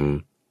งาม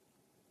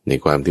ใน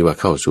ความที่ว่า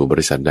เข้าสู่บ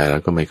ริษัทได้แล้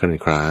วก็ไม่ครั่น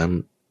คราม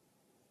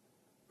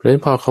เพราะฉะนั้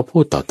นพอเขาพู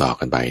ดต่อๆ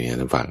กันไปเนี่ย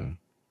ท่านฟัง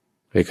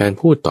ในการ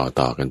พูด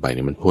ต่อๆกันไปเ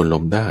นี่ยมันทวนล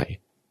มได้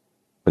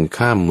มัน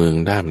ข้ามเมือง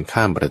ได้มัน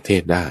ข้ามประเท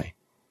ศได้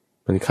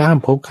มันข้าม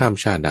ภพข้าม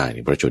ชาติได้ใน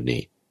ประจุด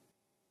นี้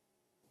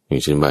อย่า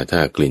งเช่นว่าถ้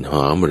ากลิ่นห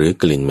อมหรือ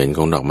กลิ่นเหม็นข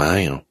องดอกไม้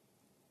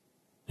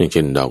อย่างเ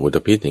ช่นดอกอุต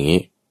ภิษอย่าง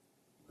นี้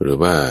หรือ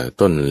ว่า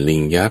ต้นลิ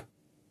งยักษ์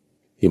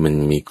ที่มัน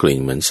มีกลิ่น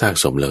เหมือนซาก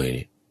ศพเลย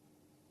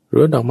หรื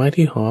อดอกไม้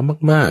ที่หอม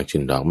มากๆเช่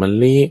นดอกมะ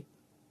ลิ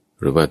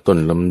หรือว่าต้น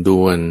ลำด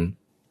วน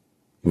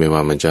ไม่ว่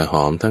ามันจะห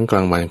อมทั้งกล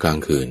างวันกลาง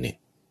คืนนี่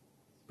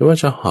ไม่ว่า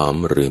จะหอม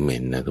หรือเหม็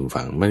นนะทุก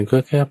ฝั่งมันก็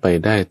แค่ไป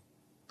ได้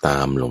ตา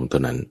มลมตั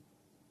วนั้น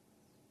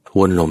ท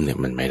วนลมเนี่ย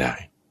มันไม่ได้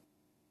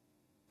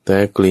แต่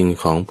กลิ่น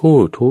ของผู้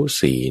ทุ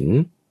ศีล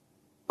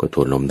ก็ท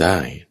วนลมได้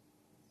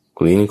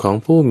กลิ่นของ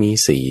ผู้มี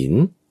ศีล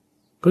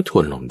ก็ท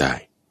วนลมได้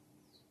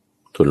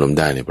ทวนลม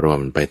ได้เนี่ยเพราะว่า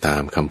มันไปตา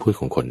มคำพูด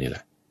ของคนนี่แหล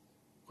ะ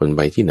คนไ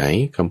ปที่ไหน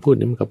คำพูด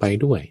นี้มันก็ไป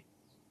ด้วย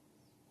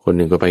คนห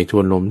นึ่งก็ไปท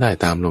วนลมได้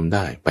ตามลมไ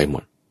ด้ไปหม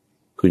ด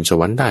ขึ้นส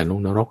วรรค์ได้ลง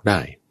นรกได้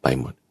ไป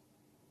หมด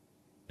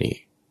นี่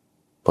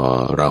พอ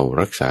เรา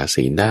รักษา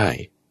ศีลได้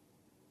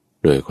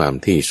โดยความ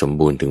ที่สม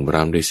บูรณ์ถึงพร้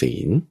อมด้วยศี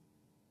ล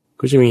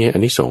ก็จะมีอา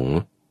นิสงส์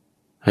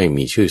ให้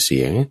มีชื่อเ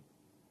สียง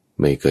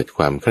ไม่เกิดค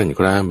วามครั่นค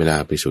ร้ามเวลา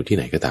ไปสู่ที่ไ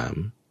หนก็ตาม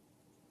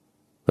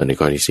ใน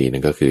ข้อที่4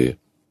นั่นก็คือ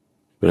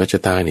เวลาจะ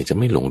ตายเนี่ยจะ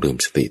ไม่หลงลืม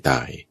สติต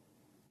าย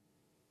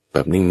แบ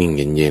บนิ่ง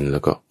ๆเย็นๆแล้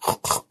วก็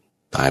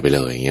ตายไปเล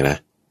ยอย่างเงี้ยนะ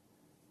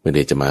ไม่ไ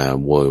ด้จะมา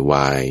โวยว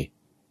าย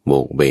โบ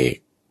กเบก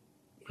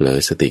เผลอ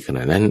สติขน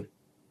าดนั้น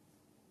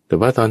แต่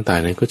ว่าตอนตาย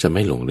นั้นก็จะไ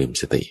ม่หลงลืม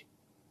สติ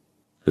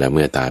และเ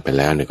มื่อตายไป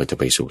แล้วเนี่ยก็จะ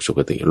ไปสู่สุค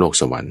ติโลก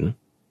สวรรค์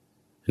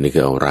อันนี้คื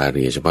อเอารายละ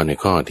เอียดเฉพาะใน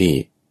ข้อที่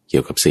เกี่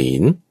ยวกับศี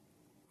ล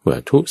ว่า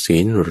ทุศี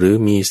ลหรือ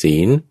มีศี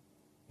ล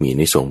มีอา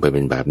นิสงส์ไปเ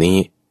ป็นแบบนี้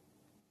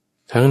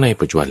ทั้งใน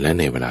ปัจจุบันและ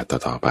ในเวลา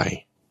ต่อๆไป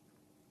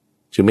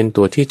จึงเป็น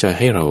ตัวที่จะใ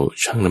ห้เรา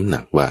ชั่งน้ำห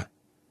นักว่า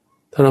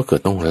ถ้าเราเกิ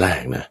ดต้องแล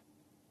กนะ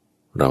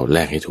เราแล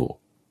กให้ถูก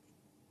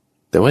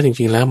แต่ว่าจ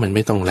ริงๆแล้วมันไ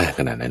ม่ต้องแลก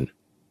ขนาดนั้น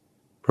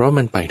เพราะ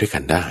มันไปด้วยกั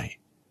นได้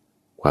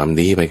ความ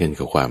ดีไปกัน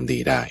กับความดี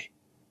ได้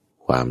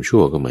ความชั่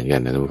วก็เหมือนกั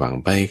นนะทุกฝั่ง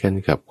ไปกัน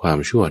กับความ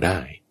ชั่วได้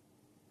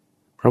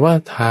เพราะว่า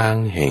ทาง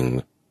แห่ง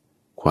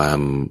ความ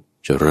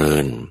เจริ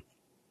ญ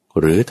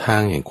หรือทา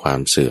งแห่งความ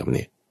เสื่อมเ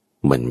นี่ย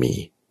มันมี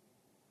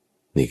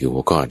นี่คือหั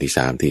วข้อที่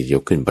3ที่ย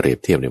กขึ้นเปรียบ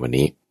เทียบในวัน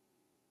นี้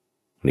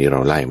นี่เรา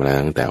ไล่มาแล้ว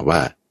ตั้งแต่ว่า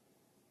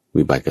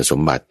วิบัติกับส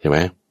มบัติใช่ไหม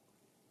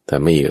แต่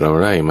ไม่อีกเรา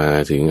ไล่มา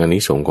ถึงอานิ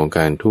สงส์ของก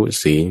ารทุ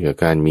ศีลกับ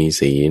การมี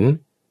ศีล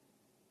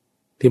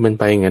ที่มัน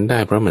ไปงั้นได้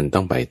เพราะมันต้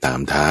องไปตาม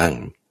ทาง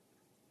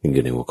นี่คื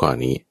อในหัวข้อ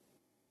นี้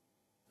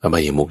อบา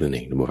ยมุขนั่นเอ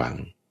งทุกท่าน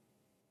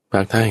ป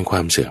ากทางแห่งคว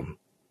ามเสื่อม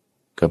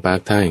กับปาก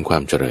ทางแห่งควา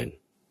มเจริญ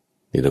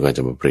นี่เราก็จ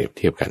ะมาเปรียบเ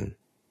ทียบกัน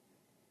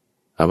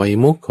อบาย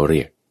มุขเขาเ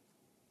รียก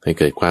ให้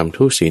เกิดความ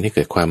ทุศีลให้เ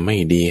กิดความไม่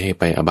ดีให้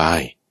ไปอบา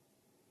ย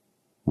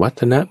วั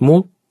ฒนมุ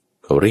ข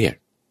เขาเรียก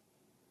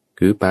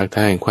คือปากท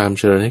างแห่งความเ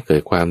จริญให้เกิ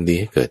ดความดี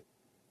ให้เกิด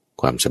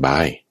ความสบา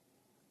ย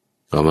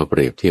เรามาเป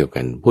รียบเทียบ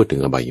กันพูดถึง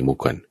อบายมุข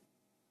ก่อน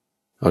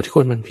เอาที่ค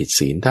นมันผิด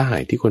ศีลได้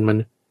ที่คนมัน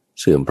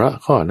เสื่อมเพราะ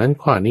ข้อนั้น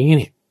ข้อนี้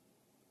เนี่ย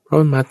เพราะ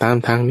มันมาตาม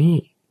ทางนี้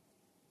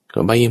ก็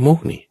อบายมุข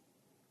นี่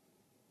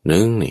ห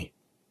นึ่งนี่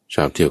ช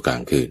อบเที่ยวกลา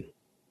งคืน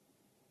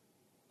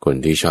คน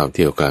ที่ชอบเ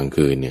ที่ยวกลาง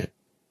คืนเนี่ย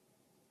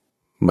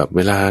แบบเ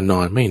วลาน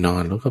อนไม่นอ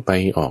นแล้วก็ไป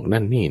ออก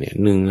นั่นนี่เนี่ย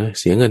หนึ่ง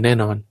เสียเงินแน่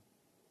นอน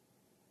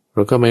เร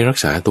าก็ไม่รัก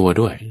ษาตัว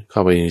ด้วยเข้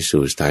าไป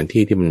สู่สถาน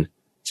ที่ที่มัน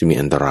จะมี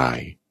อันตราย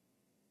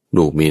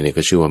ลูกมีเนี่ย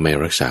ก็ชื่อว่าไม่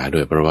รักษาด้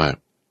วยเพราะว่า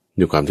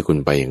ด้วยความที่คุณ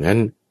ไปอย่างนั้น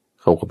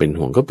เขาก็เป็น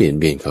ห่วงก็เปลี่ยน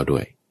เบียนเขาด้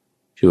วย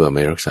ชื่อว่าไ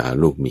ม่รักษา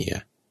ลูกเมีย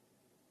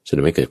จ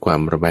ะไม่เกิดความ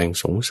ระแวง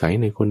สงสัย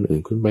ในคนอื่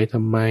นคุณไปท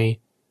ำไม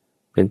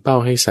เป็นเป้า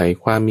ให้ใส่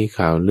ความมี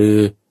ข่าวลือ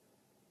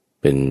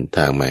เป็นท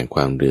างแห่งค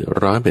วามเดือด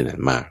ร้อนเป็นอั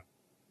นมาก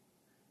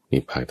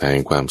นี่ภาคทางแ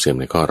ห่งความเสื่อม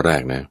ในข้อแร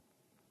กนะ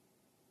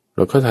แ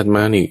ล้วก็ถัดม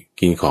านี่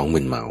กินของมึ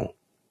นเมา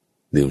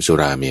ดื่มสุ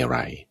ราเม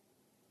รัย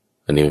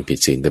อันนี้มันผิด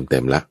ศีลเต็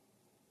มๆละ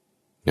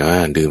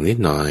ดื่มนิด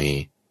หน่อย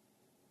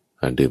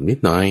ดื่มนิด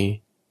หน่อย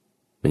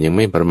มันยังไ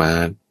ม่ประมา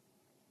ท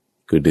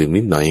คือดื่ม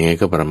นิดหน่อยยังไง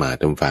ก็ประมาท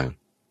ท่านฟัง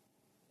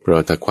เพรา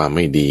ะถ้าความไ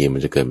ม่ดีมั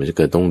นจะเ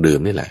กิดต้องดื่ม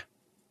นี่แหละ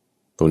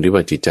ตรงที่ว่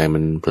าจิตใจมั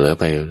นเผลอ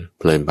ไป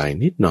เพลินไป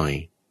นิดหน่อย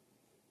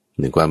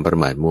หนึ่งความประ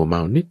มาทมัวเม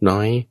านิดหน่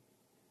อย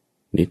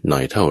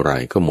เท่าไหร่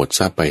ก็หมดท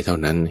รัพย์ไปเท่า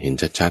นั้นเห็น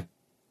ชัด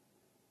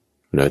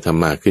ๆแล้วถ้า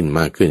มากขึ้น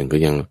ก็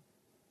ยัง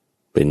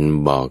เป็น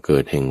บ่อเกิ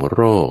ดแห่งโร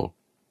ค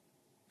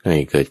ให้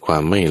เกิดควา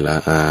มไม่ละ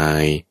อา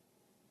ย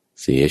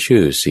เสียชื่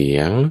อเสีย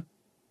ง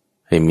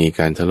ให้มีก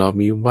ารทะเลาะ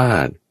วิวา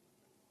ท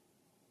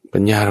ปั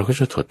ญญาเราก็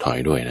จะถดถอย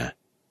ด้วยนะ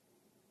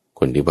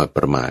คนที่ว่าป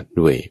ระมาท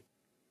ด้วย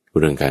เ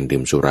รื่องการดื่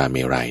มสุราเม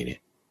รัยเนี่ย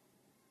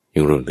ยั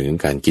งรวมถึง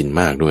การกิน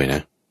มากด้วยน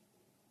ะ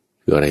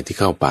คืออะไรที่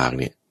เข้าปาก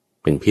เนี่ย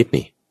เป็นพิษ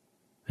นี่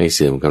ให้เ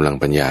สื่อมกำลัง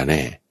ปัญญาแ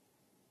น่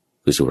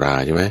คือสุรา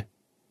ใช่ไหม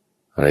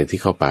อะไรที่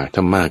เข้าปากถ้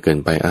ามากเกิน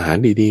ไปอาหาร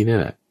ดีๆนี่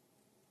แหละ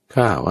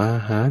ข้าวอา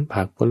หาร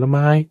ผักผลไ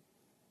ม้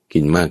กิ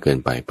นมากเกิน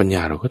ไปปัญญ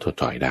าเราก็ถด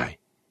ถอยได้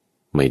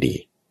ไม่ดี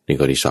นี่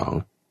ข้อที่สอง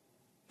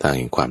ทางแ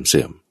ห่งความเ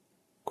สื่อม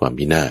ความ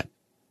พินาศ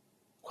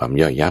ความ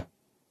ย่อยยับ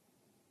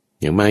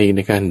อย่างไม่ใน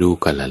การดู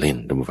การละเล่น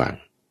ท่านผู้ฟัง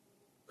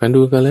การ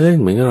ดูการละเล่น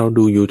เหมือนกับเรา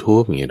ดู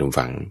YouTube อย่างเงี้ยท่านผู้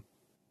ฟัง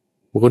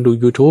บางคนดู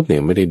YouTube เนี่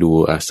ยไม่ได้ดู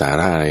สา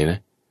ระอะไรนะ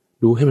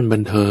ดูให้มันบั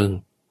นเทิง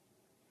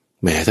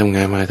แหมทำง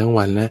านมาทั้ง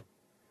วันแล้ว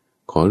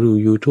ขอดู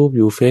YouTube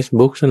ดู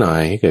Facebook ซะหน่อ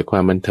ยให้เกิดควา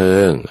มบันเทิ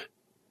ง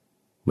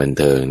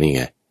นี่ไ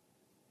ง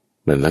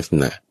มันลักษ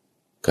ณะ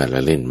การล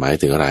ะเล่นหมาย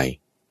ถึงอะไร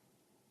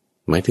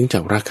หมายถึงจา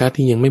กราคา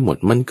ที่ยังไม่หมด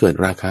มันเกิด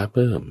ราคาเ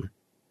พิ่ม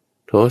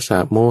โทสะ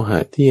โมหะ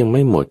ที่ยังไ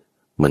ม่หมด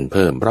มันเ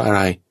พิ่มเพราะอะไ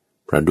ร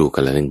เพราะดูกา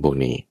รละเล่นพวก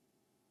นี้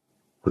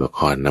ละค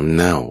รน้ำ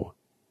เน่า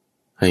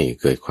ให้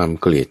เกิดความ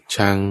เกลียด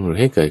ชังหรือ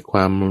ให้เกิดคว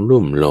าม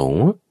ลุ่มหลง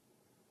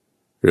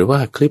หรือว่า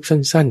คลิป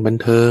สั้นๆบัน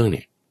เทิงเ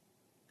นี่ย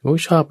โอ้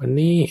ชอบอัน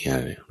นี้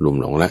ลุ่ม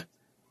หลงละ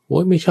โอ้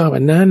ยไม่ชอบ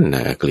อันนั้นน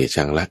ะเกลียด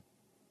ชังละ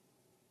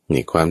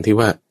นี่ความที่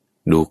ว่า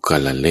ดูกา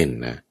รละเล่น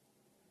นะ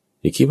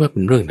อย่าคิดว่าเป็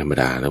นเรื่องธรรม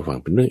ดาระหว่าง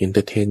เป็นเรื่องเอนเต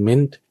อร์เทนเมน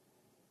ต์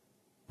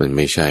มันไ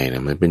ม่ใช่น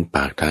ะมันเป็นป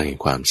ากทางแห่ง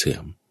ความเสื่อ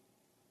ม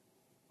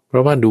เพรา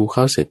ะว่าดูเข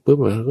าเสร็จปุ๊บ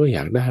เราก็อย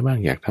ากได้บ้าง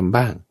อยากทำ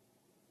บ้าง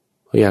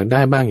พออยากไ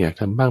ด้บ้างอยาก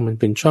ทำบ้างมัน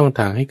เป็นช่อง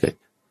ทางให้เกิด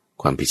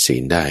ความผิดศี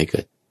ลได้ให้เ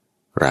กิด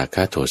ราค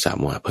ะโทสะ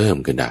โมหะเพิ่ม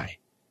ขึ้นได้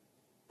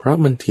เพราะ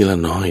มันทีละ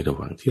น้อยระห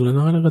ว่างทีละ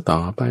น้อยแล้วก็ต่อ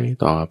ไป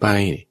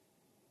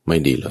ไม่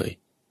ดีเลย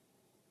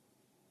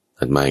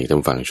ถัดมาอีกทา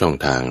งฝั่งช่อง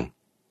ทาง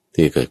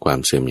ที่เกิดความ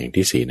เสื่อมอย่าง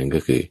ที่สี่นั่นก็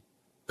คือ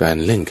การ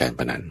เล่นการ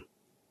พนัน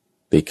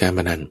ติดการพ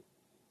นัน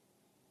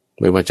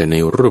ไม่ว่าจะใน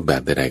รูปแบ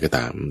บใดๆก็ต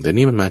ามแต่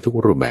นี่มันมาทุก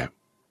รูปแบบ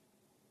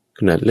ข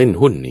นาดเล่น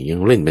หุ้นนี่ยัง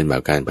เล่นเป็นแบ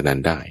บการพนัน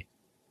ได้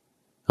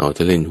เอา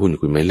ถ้าเล่นหุ้น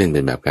คุณไม่เล่นเ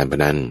ป็นแบบการพ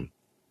นัน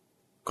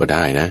ก็ไ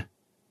ด้นะ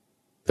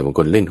แต่บางค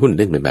นเล่นหุ้น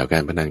เล่นเป็นแบบกา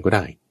รพนันก็ไ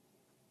ด้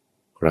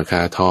ราค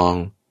าทอง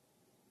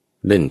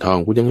เล่นทอง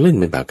คุณยังเล่น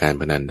เป็นแบบการ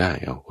พนันได้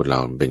เอาคนเรา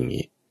เป็นอย่าง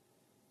นี้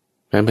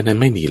การพนัน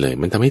ไม่ดีเลย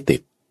มันทำให้ติ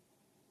ด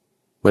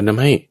มันท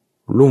ำให้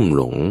ลุ่ม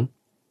หลง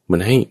มัน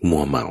ให้มั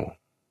วเมา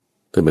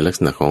ถ้าเป็นลักษ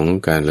ณะของ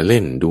การเ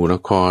ล่นดูละ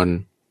คร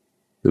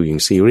ดูอย่า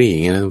งซีรีส์อย่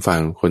างเงี้ยนะฟั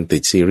งคนติ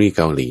ดซีรีส์เ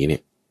กาหลีเนี่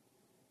ย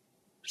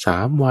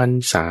3 วัน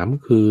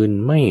 3 คืน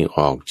ไม่อ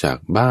อกจาก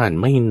บ้าน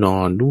ไม่นอ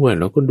นด้วย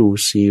แล้วก็ดู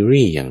ซี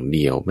รีส์อย่างเ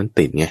ดียวมัน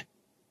ติดไง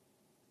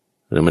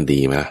แล้วมันดี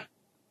ไหมล่ะ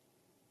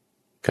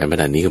การพ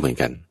นันนี้ก็เหมือน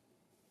กัน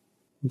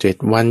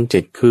7 วัน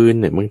 7 คืน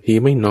เนี่ยบางที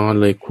ไม่นอน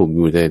เลยคลุกอ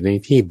ยู่แต่ใน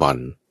ที่บ่อน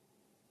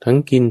ทั้ง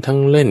กินทั้ง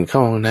เล่นเข้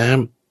าห้องน้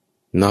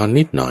ำนอน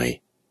นิดหน่อย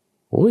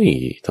โอ้ย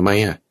ทำไม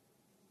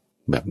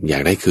แบบอยา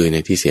กได้คืนใน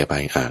ที่เสียไป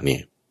เนี่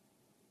ย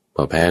พ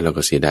อแพ้เรา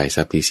ก็เสียดายท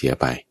รัพย์ที่เสีย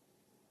ไป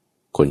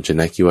คนช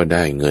นะคิดว่าไ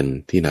ด้เงิน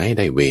ที่ไหน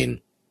ได้เวร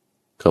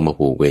เข้ามา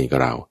ผูกเวรกับ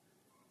เรา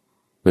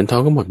เงินทอ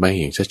งก็หมดไป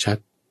อย่างชัด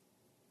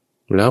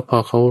ๆแล้วพอ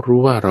เขารู้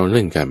ว่าเราเ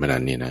ล่นการพนั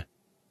นเนี่ยนะ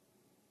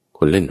ค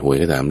นเล่นหวย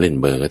ก็ตามเล่น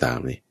เบอร์ก็ตาม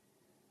นี่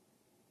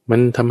มัน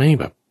ทำให้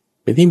แบบ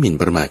เป็นที่หมิ่น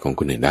ประมาทของ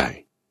คนอื่นได้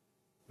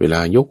เวลา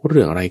ยกเ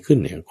รื่องอะไรขึ้น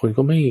เนี่ยคน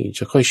ก็ไม่จ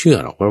ะค่อยเชื่อ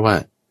หรอกเพราะว่า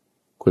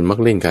คนมัก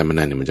เล่นการพ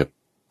นันเนี่ยมันจะ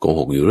โกห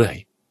กอยู่เรื่อย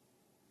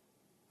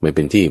ไม่เ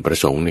ป็นที่ประ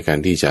สงค์ในการ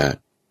ที่จะ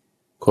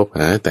คบห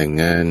าแต่ง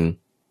งาน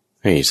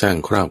ให้สร้าง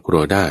ครอบครั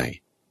วได้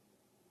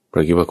เพรา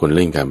ะคิดว่าคนเ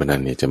ล่นการพนั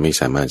นเนี่ยจะไม่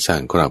สามารถสร้า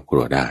งครอบครั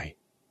วได้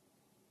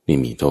นี่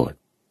มีโทษ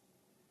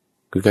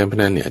คือการพ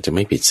นันเนี่ยอาจจะไ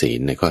ม่ผิดศีล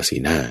ในข้อศี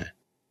ล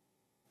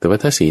 5แต่ว่า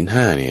ถ้าศีล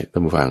 5เนี่ยท่า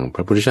นผู้ฟังพ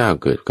ระพุทธเจ้า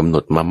เกิดกำหน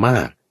ดมาม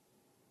าก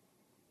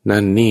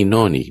นั่นนี่โ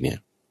น่นอีกเนี่ย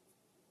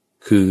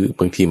คือ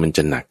บางทีมันจ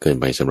ะหนักเกิน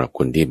ไปสำหรับค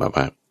นที่แบบ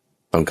ว่า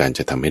ต้องการจ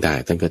ะทำให้ได้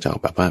ท่านก็จะเอา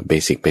แบบว่าเบ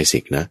สิ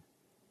กนะ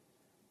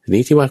ที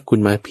นี้ที่ว่าคุณ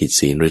มาผิด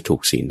ศีลหรือถู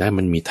กศีลได้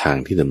มันมีทาง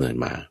ที่ดำเนิน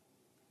มา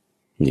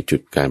นี่จุ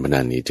ดการพนั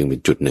นนี้จึงเป็น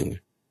จุดหนึ่ง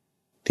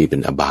ที่เป็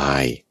นอบา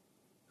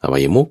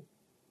ยมุข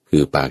คื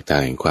อปากทา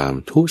งแห่งความ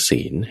ทุ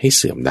ศีลให้เ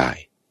สื่อมได้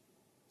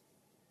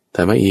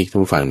ถัดมาอีกท่า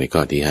นผู้ฟังในข้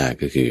อที่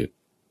5ก็คือ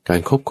การ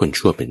คบคน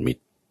ชั่วเป็นมิต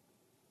ร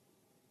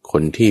ค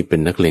นที่เป็น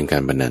นักเลงกา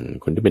รพนัน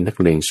คนที่เป็นนัก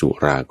เลงสุ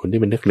ราคนที่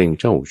เป็นนักเลง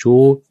เจ้า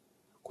ชู้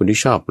คนที่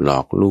ชอบหลอ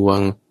กลวง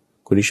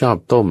คนที่ชอบ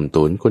ต้ม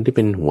ตุ๋นคนที่เ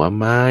ป็นหัว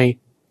ไม้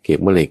เก็บ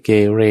เมล็ดเก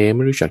เรไ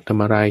ม่รู้จักท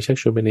ำอะไรชัก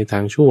ชวนไปในทา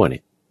งชั่วเนี่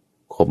ย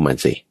คบมัน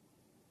สิ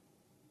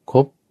ค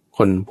บค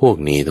นพวก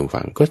นี้ตรง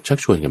ฝั่งก็ชัก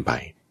ชวนกันไป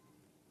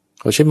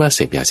เขาใช้มาเส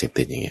พยาเสพ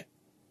ติดอย่างเงี้ย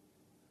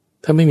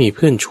ถ้าไม่มีเ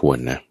พื่อนชวน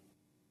นะ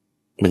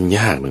มันย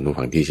ากเลยตรง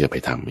ฝั่งที่จะไป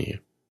ทำเนี่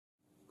ย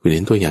คุณเห็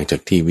นตัวอย่างจา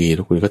กทีวีแ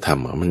ล้วคุณก็ท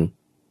ำมัน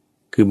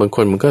คือบางค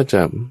นมันก็จ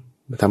ะ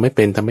ทำไม่เ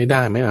ป็นทำไม่ไ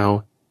ด้ไม่เอา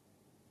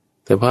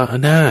แต่พอ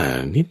หน้า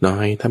นิดหน่อ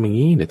ยทำอย่าง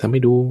นี้เดี๋ยวทำใ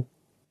ห้ดู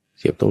เ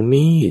สียบตรง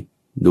นี้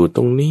ดูต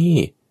รงนี้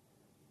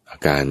อา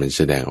การมันแ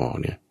สดงออก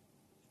เนี่ย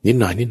นิด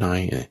หน่อย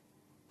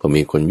พอ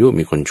มีคนยุ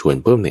มีคนชวน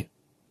ปุ๊บเนี่ย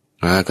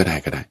ก็ไ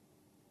ด้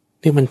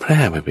นี่มันแพร่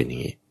มาเป็นอย่า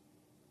งนี้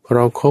พอเ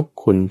ราครบ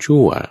คน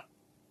ชั่ว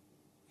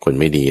คน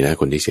ไม่ดีนะ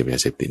คนที่เสพยา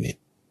เสพติดเนี่ย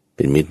เ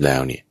ป็นมิตรแล้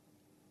วเนี่ย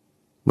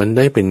มันไ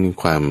ด้เป็น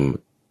ความ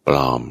ปล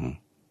อม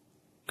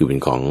คือเป็น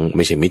ของไ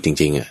ม่ใช่มิตรจ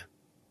ริงๆอ่ะ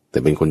แต่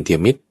เป็นคนเทีย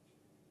มมิตร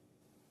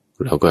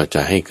เราก็จ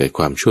ะให้เกิดค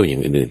วามชั่วอย่า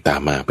งอื่นๆตา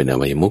มมาเป็นอ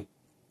บายมุข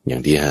อย่า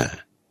งที่ห้า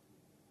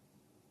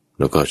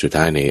แล้วก็สุด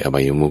ท้ายในอบา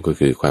ยมุขก็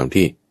คือความ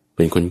ที่เ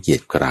ป็นคนเกีย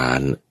จคร้า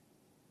น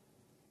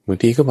บาง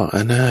ทีก็บอก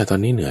หน้าตอน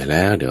นี้เหนื่อยแ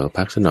ล้วเดี๋ยว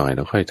พักสักหน่อยแ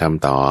ล้วค่อยท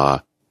ำต่อ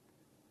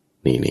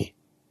นี่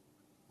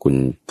คุณ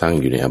ตั้ง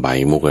อยู่ในอบาย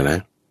มุขแล้วนะ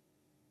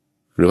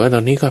หรือว่าตอ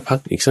นนี้ก็พัก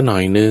อีกสักหน่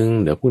อยนึง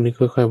เดี๋ยวพรุ่งนี้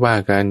ค่อยๆว่า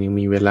กันยัง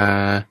มีเวลา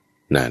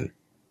นั่น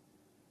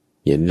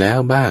เย็นแล้ว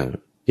บ้าง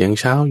ยัง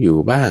เช้าอยู่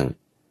บ้าง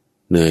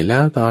เหนื่อยแล้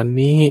วตอน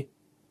นี้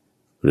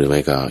หรือไม่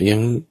ก็ยัง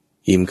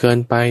อิ่มเกิน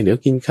ไปเดี๋ยว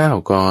กินข้าว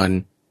ก่อน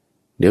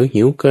เดี๋ยว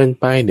หิวเกิน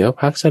ไปเดี๋ยว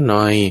พักสักห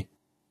น่อย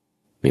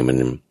นี่มัน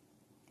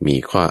มี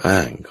ข้ออ้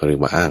างเขาเรีย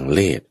กว่าอ้างเ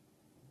ล่ห์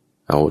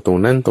เอาตรง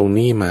นั้นตรง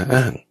นี้มา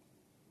อ้าง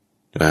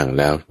แ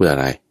ล้วเพื่ออะ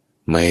ไร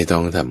ไม่ต้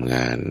องทำง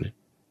าน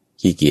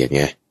ขี้เกียจ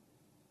ไง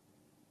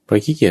เพรา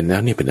ะขี้เกียจแล้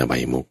วเนี่ยเป็นอบา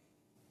ยมุข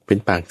เป็น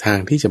ปากทาง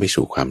ที่จะไป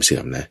สู่ความเสื่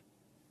อมนะ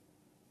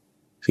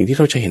สิ่งที่เ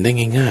ราจะเห็นได้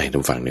ง่ายๆตร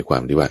งฝั่งในควา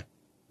มที่ว่า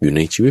อยู่ใน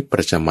ชีวิตป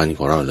ระจำวันข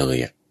องเราเลย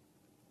อ่ะ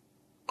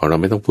ของเรา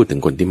ไม่ต้องพูดถึง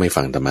คนที่ไม่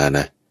ฟังธรรมะน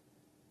ะ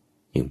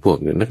อย่างพวก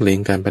นักเลง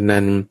การพนั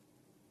น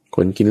ค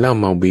นกินเหล้า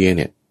เมาเบียร์เ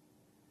นี่ย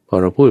พอ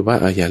เราพูดว่า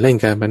อย่าเล่น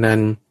การพนัน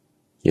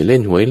อย่าเล่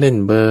นหวยเล่น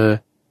เบอร์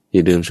อย่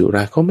าดื่มสุร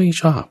าเขาไม่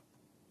ชอบ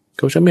เ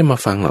ขาจะไม่มา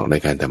ฟังหรอกใน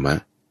การธรรมะ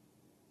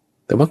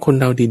แต่ว่าคน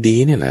เราดี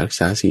ๆเนี่ยแหละรัก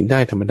ษาศีลได้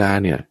ธรรมดา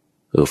เนี่ย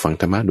ฟัง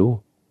ธรรมะดู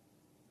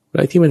อะไ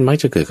รที่มันมัก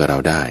จะเกิดกับเรา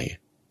ได้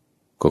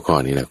ก็ข้อ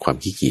นี้แหละความ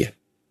ขี้เกียจ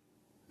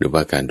หรือว่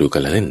าการดูกา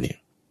รเล่นเนี่ย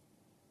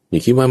อย่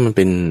าคิดว่ามันเ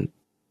ป็น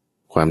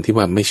ความที่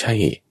ว่าไม่ใช่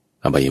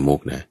อบายมุข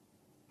นะ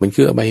มัน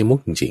คืออบายมุข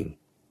จริง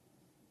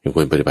ๆอย่างค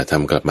นปฏิบัติธรร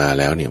มกลับมา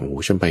แล้วเนี่ยโ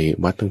อ้ฉันไป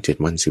วัดตั้ง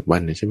7 วัน10 วั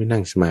นเนี่ยฉันไม่นั่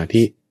งสมา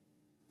ธิ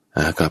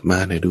กลับมา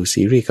เนี่ยดู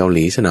ซีรีส์เกาห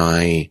ลีซะหน่อ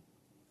ย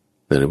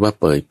หรือว่า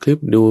เปิดคลิป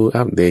ดู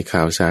อัปเดตข่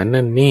าวสาร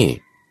นั่นนี่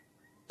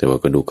แต่ว่า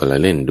ก็ดูการ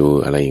เล่นดู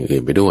อะไรอย่าง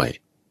อื่นไปด้วย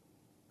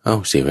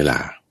เสียเวลา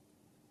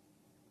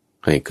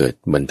ให้เกิด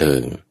บันเทิ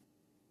ง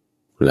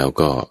แล้ว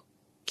ก็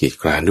เกียจ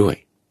คร้านด้วย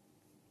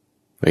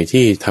ไอ้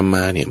ที่ทำม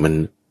าเนี่ยมัน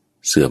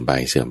เสื่อมไ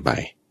ป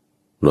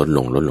ลด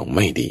ลงไ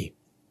ม่ดี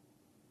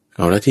เอ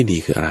าแล้วที่ดี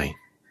คืออะไร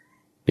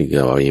นี่คือ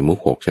อบายมุข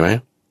6ใช่ไหม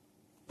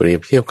เปรีย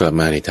บเทียบกลับ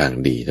มาในทาง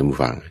ดีท่านผู้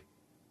ฟัง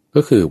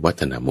ก็คือวั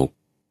ฒนมุข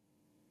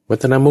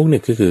เนี่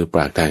ยก็คือป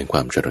รากฏแห่งคว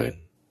ามเจริญ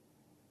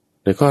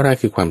ในข้อแรก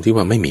คือความที่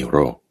ว่าไม่มีโร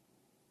ค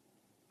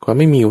ความ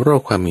ไม่มีโร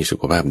คความมีสุ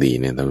ขภาพดี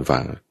เนี่ยท่านผู้ฟั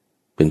ง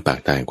เป็นปราก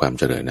ฏแห่งความ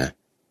เจริญนะ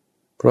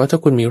เพราะถ้า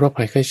คุณมีโรค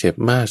ภัยไข้เจ็บ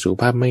มากสุข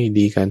ภาพไม่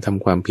ดีการท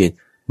ำความเพียร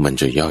มัน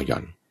จะย่อหย่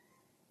อน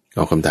เอ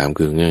าคำถาม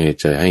คือไง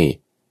จะให้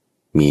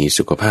มี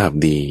สุขภาพ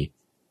ดี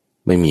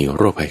ไม่มีโ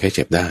รคภัยไข้เ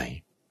จ็บได้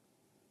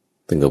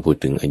ตึงก็พูด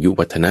ถึงอายุ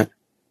วัฒนะ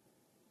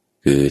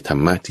คือธร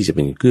รมะที่จะเ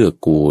ป็นเกื้อ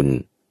กูล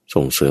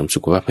ส่งเสริมสุ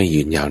ขภาพให้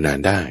ยืนยาวนาน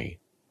ได้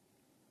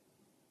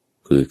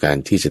คือการ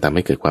ที่จะทำใ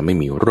ห้เกิดความไม่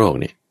มีโรค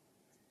เนี่ย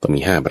ต้อง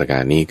มี5 ประกา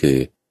รนี้คือ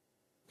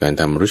การ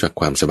ทำรู้จัก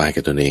ความสบาย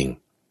กับตนเอง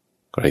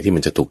อะไรที่มั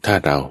นจะถูกธา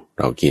ตุ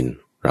เรากิน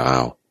เราเอ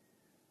า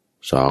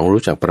2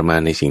รู้จักประมาณ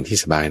ในสิ่งที่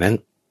สบายนั้น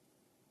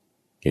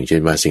อย่างเช่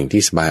นว่าสิ่ง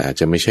ที่สบายอาจ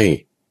จะไม่ใช่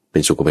เป็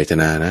นสุขเวท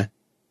นานะ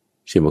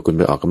เช่นว่าคุณไ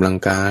ปออกกำลัง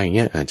กายอย่างเ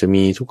งี้ยอาจจะ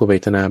มีทุกขเว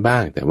ทนาบ้า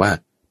งแต่ว่า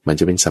มัน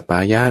จะเป็นสัปปา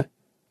ยะ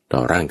ต่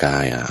อร่างกา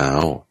ยเอา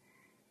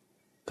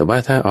แต่ว่า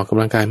ถ้าออกก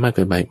ำลังกายมากเ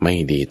กินไปไม่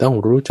ดีต้อง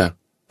รู้จัก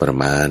ประ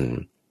มาณ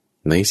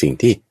ในสิ่ง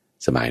ที่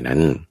สบายนั้น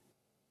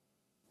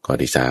ข้อ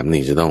ที่3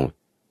นี่จะต้อง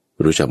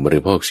รู้จักบ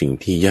ริโภคสิ่ง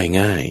ที่ย่อย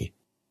ง่าย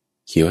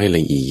เคี้ยวให้ล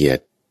ะเอียด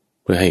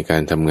เพื่อให้กา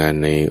รทำงาน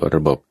ในร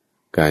ะบบ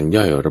การ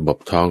ย่อยระบบ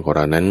ท้องของเ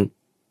รานั้น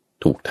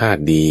ถูกธา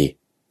ตุดี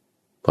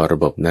พอระ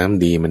บบน้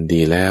ำดีมัน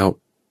ดีแล้ว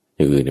อ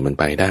ย่างอื่นเนี่ยมัน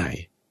ไปได้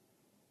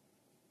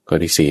ข้อ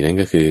ที่4นั่น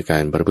ก็คือกา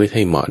รประพฤติใ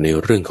ห้เหมาะใน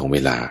เรื่องของเว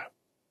ลา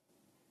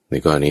ใน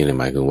กรณี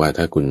หมายถึงว่า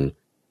ถ้าคุณ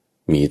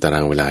มีตารา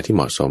งเวลาที่เห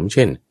มาะสมเ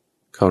ช่น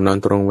เข้านอน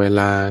ตรงเว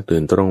ลาตื่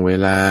นตรงเว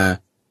ลา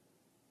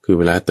คือ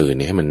เวลาตื่นเ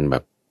นี่ยให้มันแบ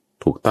บ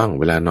ถูกต้อง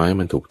เวลาน้อย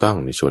มันถูกต้อง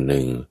ในส่วนห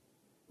นึ่ง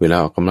เวลา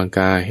ออกกำลังก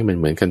ายให้มัน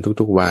เหมือนกัน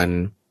ทุกๆวัน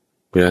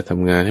เวลาท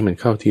ำงานให้มัน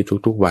เข้าที่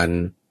ทุกๆวัน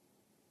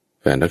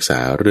การรักษา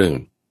เรื่อง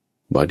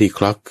body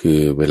clock คือ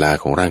เวลา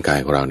ของร่างกาย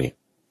ของเราเนี่ย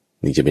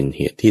นี่จะเป็นเ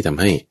หตุที่ทำ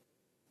ให้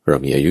เรา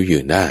มีอายุยื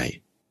นได้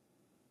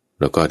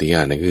แล้วก็ที่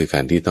5นั่นก็คือกา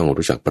รที่ต้อง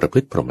รู้จักประพฤ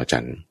ติพรหมจร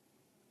รย์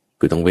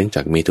คือต้องเว้นจ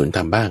ากเมถุนธร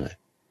รมบ้าง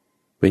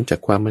เว้นจาก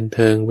ความบันเ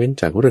ทิงเว้น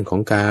จากเรื่องขอ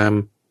งกาม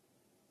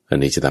อัน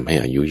นี้จะทำให้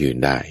อายุยืน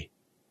ได้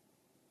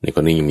ในก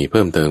รณียังมีเ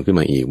พิ่มเติมขึ้น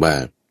มาอีกว่า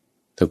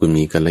ถ้าคุณ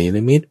มีกัลยาณ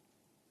มิตร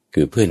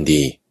คือเพื่อน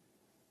ดี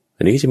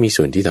อันนี้ก็จะมี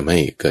ส่วนที่ทำให้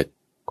เกิด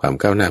ความ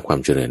ก้าวหน้าความ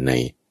เจริญใน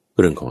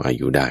เรื่องของอา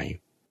ยุได้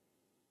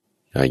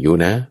อายุ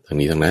นะทั้ง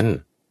นี้ทั้งนั้น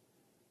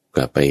ก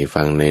ลับไป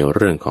ฟังในเ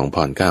รื่องของพ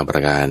ร9 ปร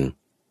ะการ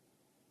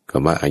ค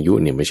ำว่าอายุ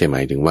เนี่ยไม่ใช่หม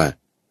ายถึงว่า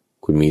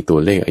คุณมีตัว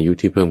เลขอายุ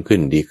ที่เพิ่มขึ้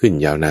นดีขึ้น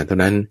ยาวนานเท่า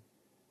นั้น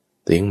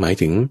แต่ยังหมาย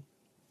ถึง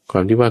ควา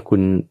มที่ว่าคุ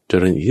ณเจ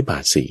ริญอิทธิบา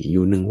ท4อ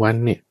ยู่1 วัน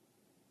เนี่ย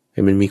ใ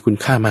ห้มันมีคุณ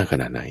ค่ามากข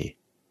นาดไหน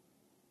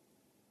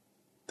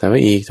แต่ว่า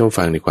อีกต้อง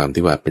ฟังในความ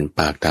ที่ว่าเป็น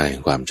ปากทางแห่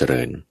งความเจ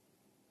ริญ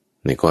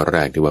ในข้อแร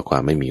กที่ว่าควา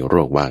มไม่มีโร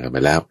คว่ากันไป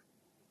แล้ว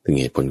ถึง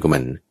เหตุผลของมั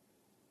น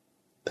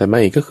แต่ไ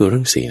ม่ก็คือเรื่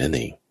องศีลนั่นเ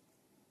อง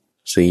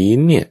ศีล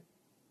เนี่ย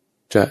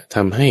จะท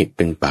ำให้เ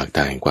ป็นปากท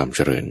างแห่งความเจ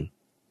ริญ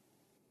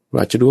เร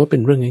าจะดูว่าเป็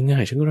นเรื่องง่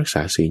ายๆฉันก็รักษ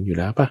าศีลอยู่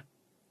แล้วป่ะ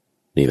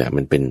นี่แหละ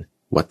มันเป็น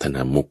วัฒน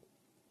มุข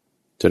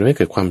จะทำให้เ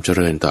กิดความเจ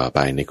ริญต่อไป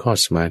ในข้อ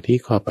สมาธิ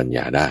ข้อปัญญ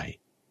าได้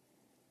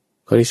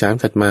ข้อที่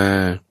3ถัดมา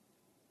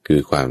คือ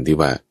ความที่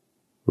ว่า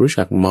รู้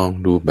จักมอง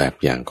ดูแบบ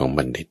อย่างของ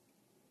บัณฑิต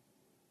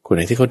คนไห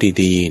นที่เขา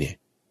ดีๆเนี่ย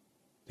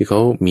ที่เขา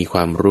มีคว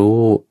ามรู้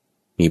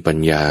มีปัญ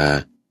ญา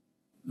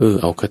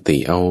เอาคติ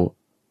เอา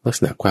ลักษ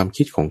ณะความ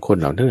คิดของคน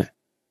เหล่านั้น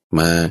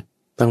มา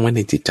ตั้งไว้ใน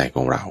จิตใจข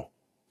องเรา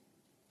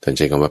ท่านใ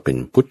ช้คำว่าเป็น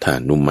พุทธา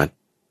นุมัติ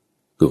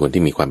คือคน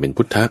ที่มีความเป็น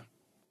พุทธะ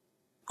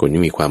คน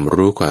ที่มีความ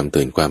รู้ความ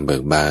ตื่นความเบิ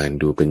กบาน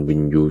ดูเป็นวิ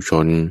นยูช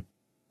น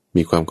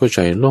มีความเข้าใจ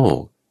โลก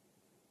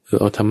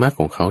เอาธรรมะข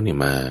องเขาเนี่ย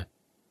มา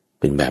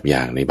เป็นแบบอย่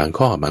างในบาง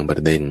ข้อบางปร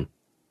ะเด็น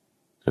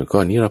ข้อ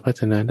นี้เราพั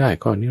ฒนาได้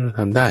ข้อนี้เรา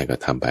ทำได้ก็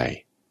ทำไป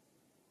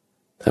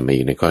ถ้ามา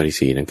อีกในข้อ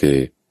ที่4นั่นคือ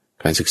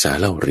การศึกษา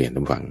เล่าเรียน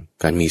ฟัง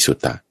การมีสุต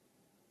ตะ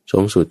ส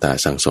มสุตตะ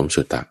สังสม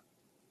สุตตะ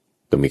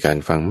ก็มีการ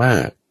ฟังมา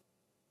ก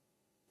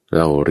เ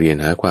ราเรียน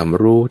หาความ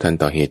รู้ทัน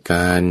ต่อเหตุก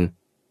ารณ์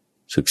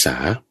ศึกษา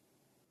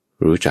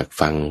รู้จัก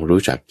ฟัง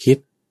รู้จักคิด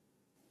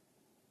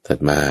ถัด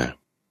มา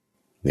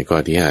ในข้อ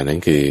ที่5นั้น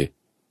คือ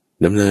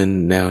ดำเนิน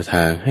แนวท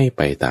างให้ไ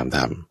ปตามธ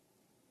รรม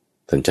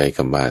ตั้งใจค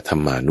ำว่าธร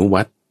รมานุ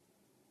วัตร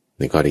ใ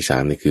นข้อที่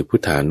3นี่คือพุท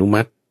ธานุ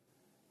มัติ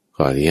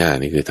ข้อที่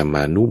5นี่คือธรรม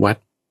านุวัตร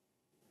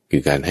คื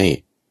อการให้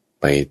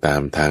ไปตา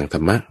มทางธร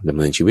รมะดำ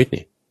เนินชีวิตเ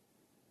นี่ย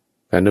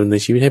การดำเนิ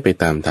นชีวิตให้ไป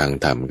ตามทาง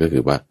ธรรมก็คื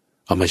อว่า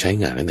เอามาใช้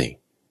งานนั่นเอง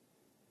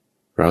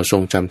เราทร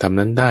งจำธรรม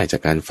นั้นได้จา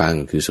กการฟัง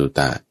คือสุต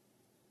ตะ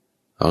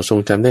เอาทรง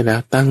จำได้แล้ว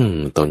ตั้ง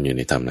ตนอยู่ใ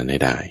นธรรมนั้นให้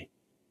ได้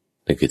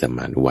นั่นคือธรรม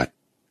านุวัตร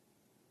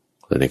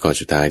และในข้อ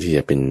สุดท้ายที่จ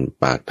ะเป็น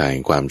ปากทางแ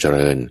ห่งความเจ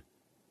ริญ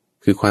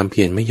คือความเ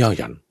พียรไม่ย่อห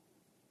ย่อน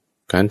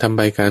การทำไ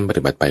ปการป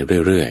ฏิบัติไป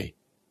เรื่อย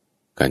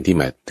ๆการที่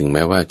ถึงแ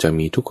ม้ว่าจะ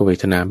มีทุกขเว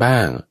ทนาบ้า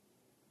ง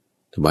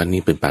แต่วัน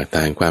นี้เป็นปากทา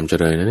งแห่งความเจ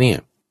ริญนะเนี่ย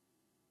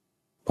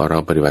พอเรา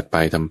ปฏิบัติไป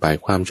ทำไป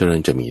ความเจริญ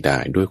จะมีได้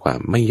ด้วยความ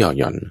ไม่ย่อ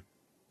หย่อน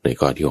ใน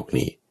ข้อที่6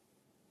นี้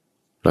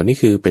เหล่านี้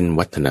คือเป็น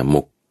วัฒน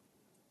มุข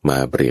มา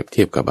เปรียบเ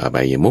ทียบกับอบ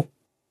ายมุข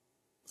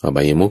อบ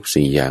ายมุข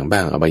4อย่างบ้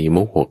างอบาย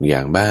มุข6อย่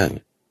างบ้าง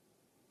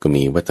ก็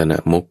มีวัฒน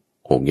มุข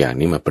6อย่าง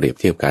นี้มาเปรียบ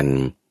เทียบกัน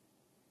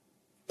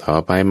ต่อ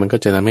ไปมันก็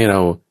จะทำให้เร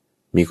า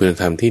มีคุณ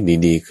ธรรมที่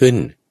ดีๆขึ้น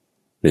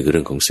ในเรื่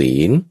องของศี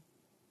ล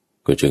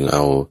ก็จึงเอ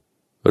า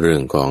เรื่อ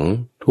งของ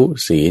ทุ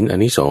ศีลอา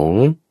นิสง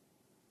ส์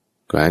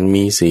การ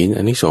มีศีลอ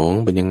านิสงส์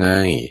เป็นยังไง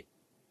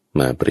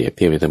มาเปรียบเ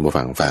ทียบให้ท่านผู้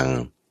ฟังฟัง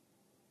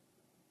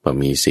พอ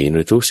มีศีลห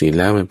รือทุศีล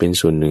แล้วมันเป็น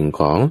ส่วนหนึ่ง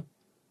ของ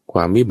คว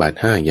ามวิบัติ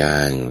5อย่า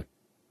ง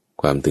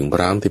ความถึงพ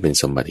ร้อมที่เป็น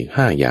สมบัติอีก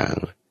5อย่าง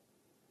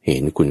เห็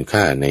นคุณ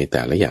ค่าในแ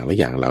ต่ละอย่า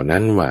งเหล่า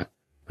นั้นว่า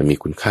มันมี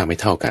คุณค่าไม่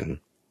เท่ากัน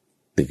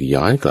ดึก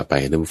ย้อนกลับไป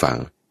ให้ท่านผู้ฟัง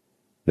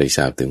ได้ท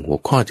ราบถึงหัว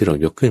ข้อที่เรา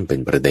ยกขึ้นเป็น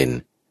ประเด็น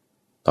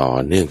ต่อ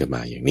เนื่องกันม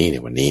าอย่างนี้ใน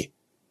วันนี้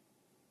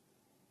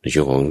ใน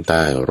ช่วงของใ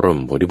ต้ร่ม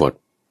โพธิบท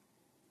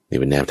นี่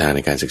เป็นแนวทางใน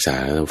การศึกษา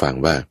ท่านผู้ฟัง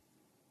ว่า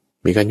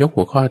มีการยก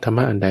หัวข้อธรรม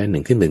ะอันใดอันห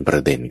นึ่งขึ้นเป็นปร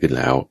ะเด็นขึ้น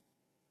แล้ว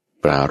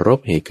ปรารภ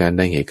เหตุการณ์ใ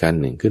ดเหตุการณ์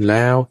หนึ่งขึ้นแ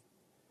ล้ว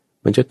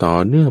มันจะต่อ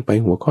เนื่องไป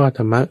หัวข้อธ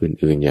รรมะ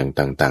อื่นๆอย่าง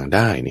ต่างๆไ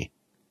ด้นี่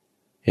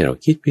ให้เรา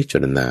คิดพิจา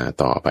รณา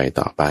ต่อไ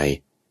ป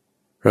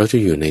เราจะ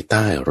อยู่ในใ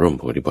ต้ร่มโ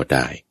พธิบทไ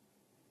ด้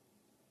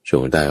ช่ว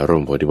งใต้ร่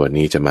มโพธิบท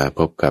นี้จะมาพ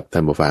บกับท่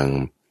านผู้ฟัง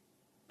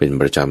เป็น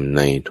ประจำใ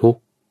นทุก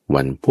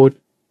วันพุธ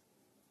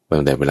ตั้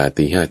งแต่เวลา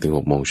 5:00 ถึง 6:00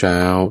 น.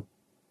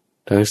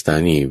ทั้งสถา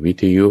นีวิ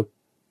ทยุ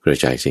กระ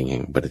จายเสียงแห่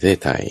งประเทศ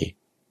ไทย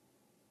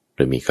โด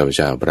ยมีข้าพเ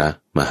จ้าพระ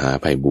มหา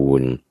ไพบู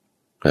ลย์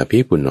อภิ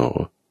ปุณโญ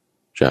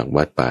จาก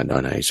วัดป่าดอ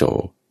นไฮโซ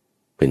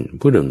เป็น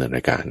ผู้ดำเนินร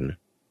ายการ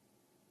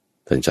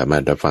ท่านสามาร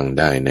ถรับฟัง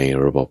ได้ใน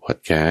ระบบพอด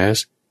แคส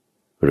ต์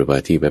หรือว่า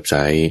ที่เว็บไซ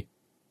ต์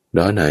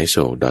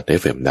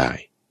donaiso.fm ได้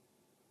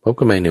พบ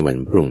กันใหม่ในวัน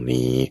พรุ่ง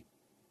นี้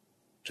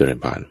เจริญ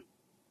พร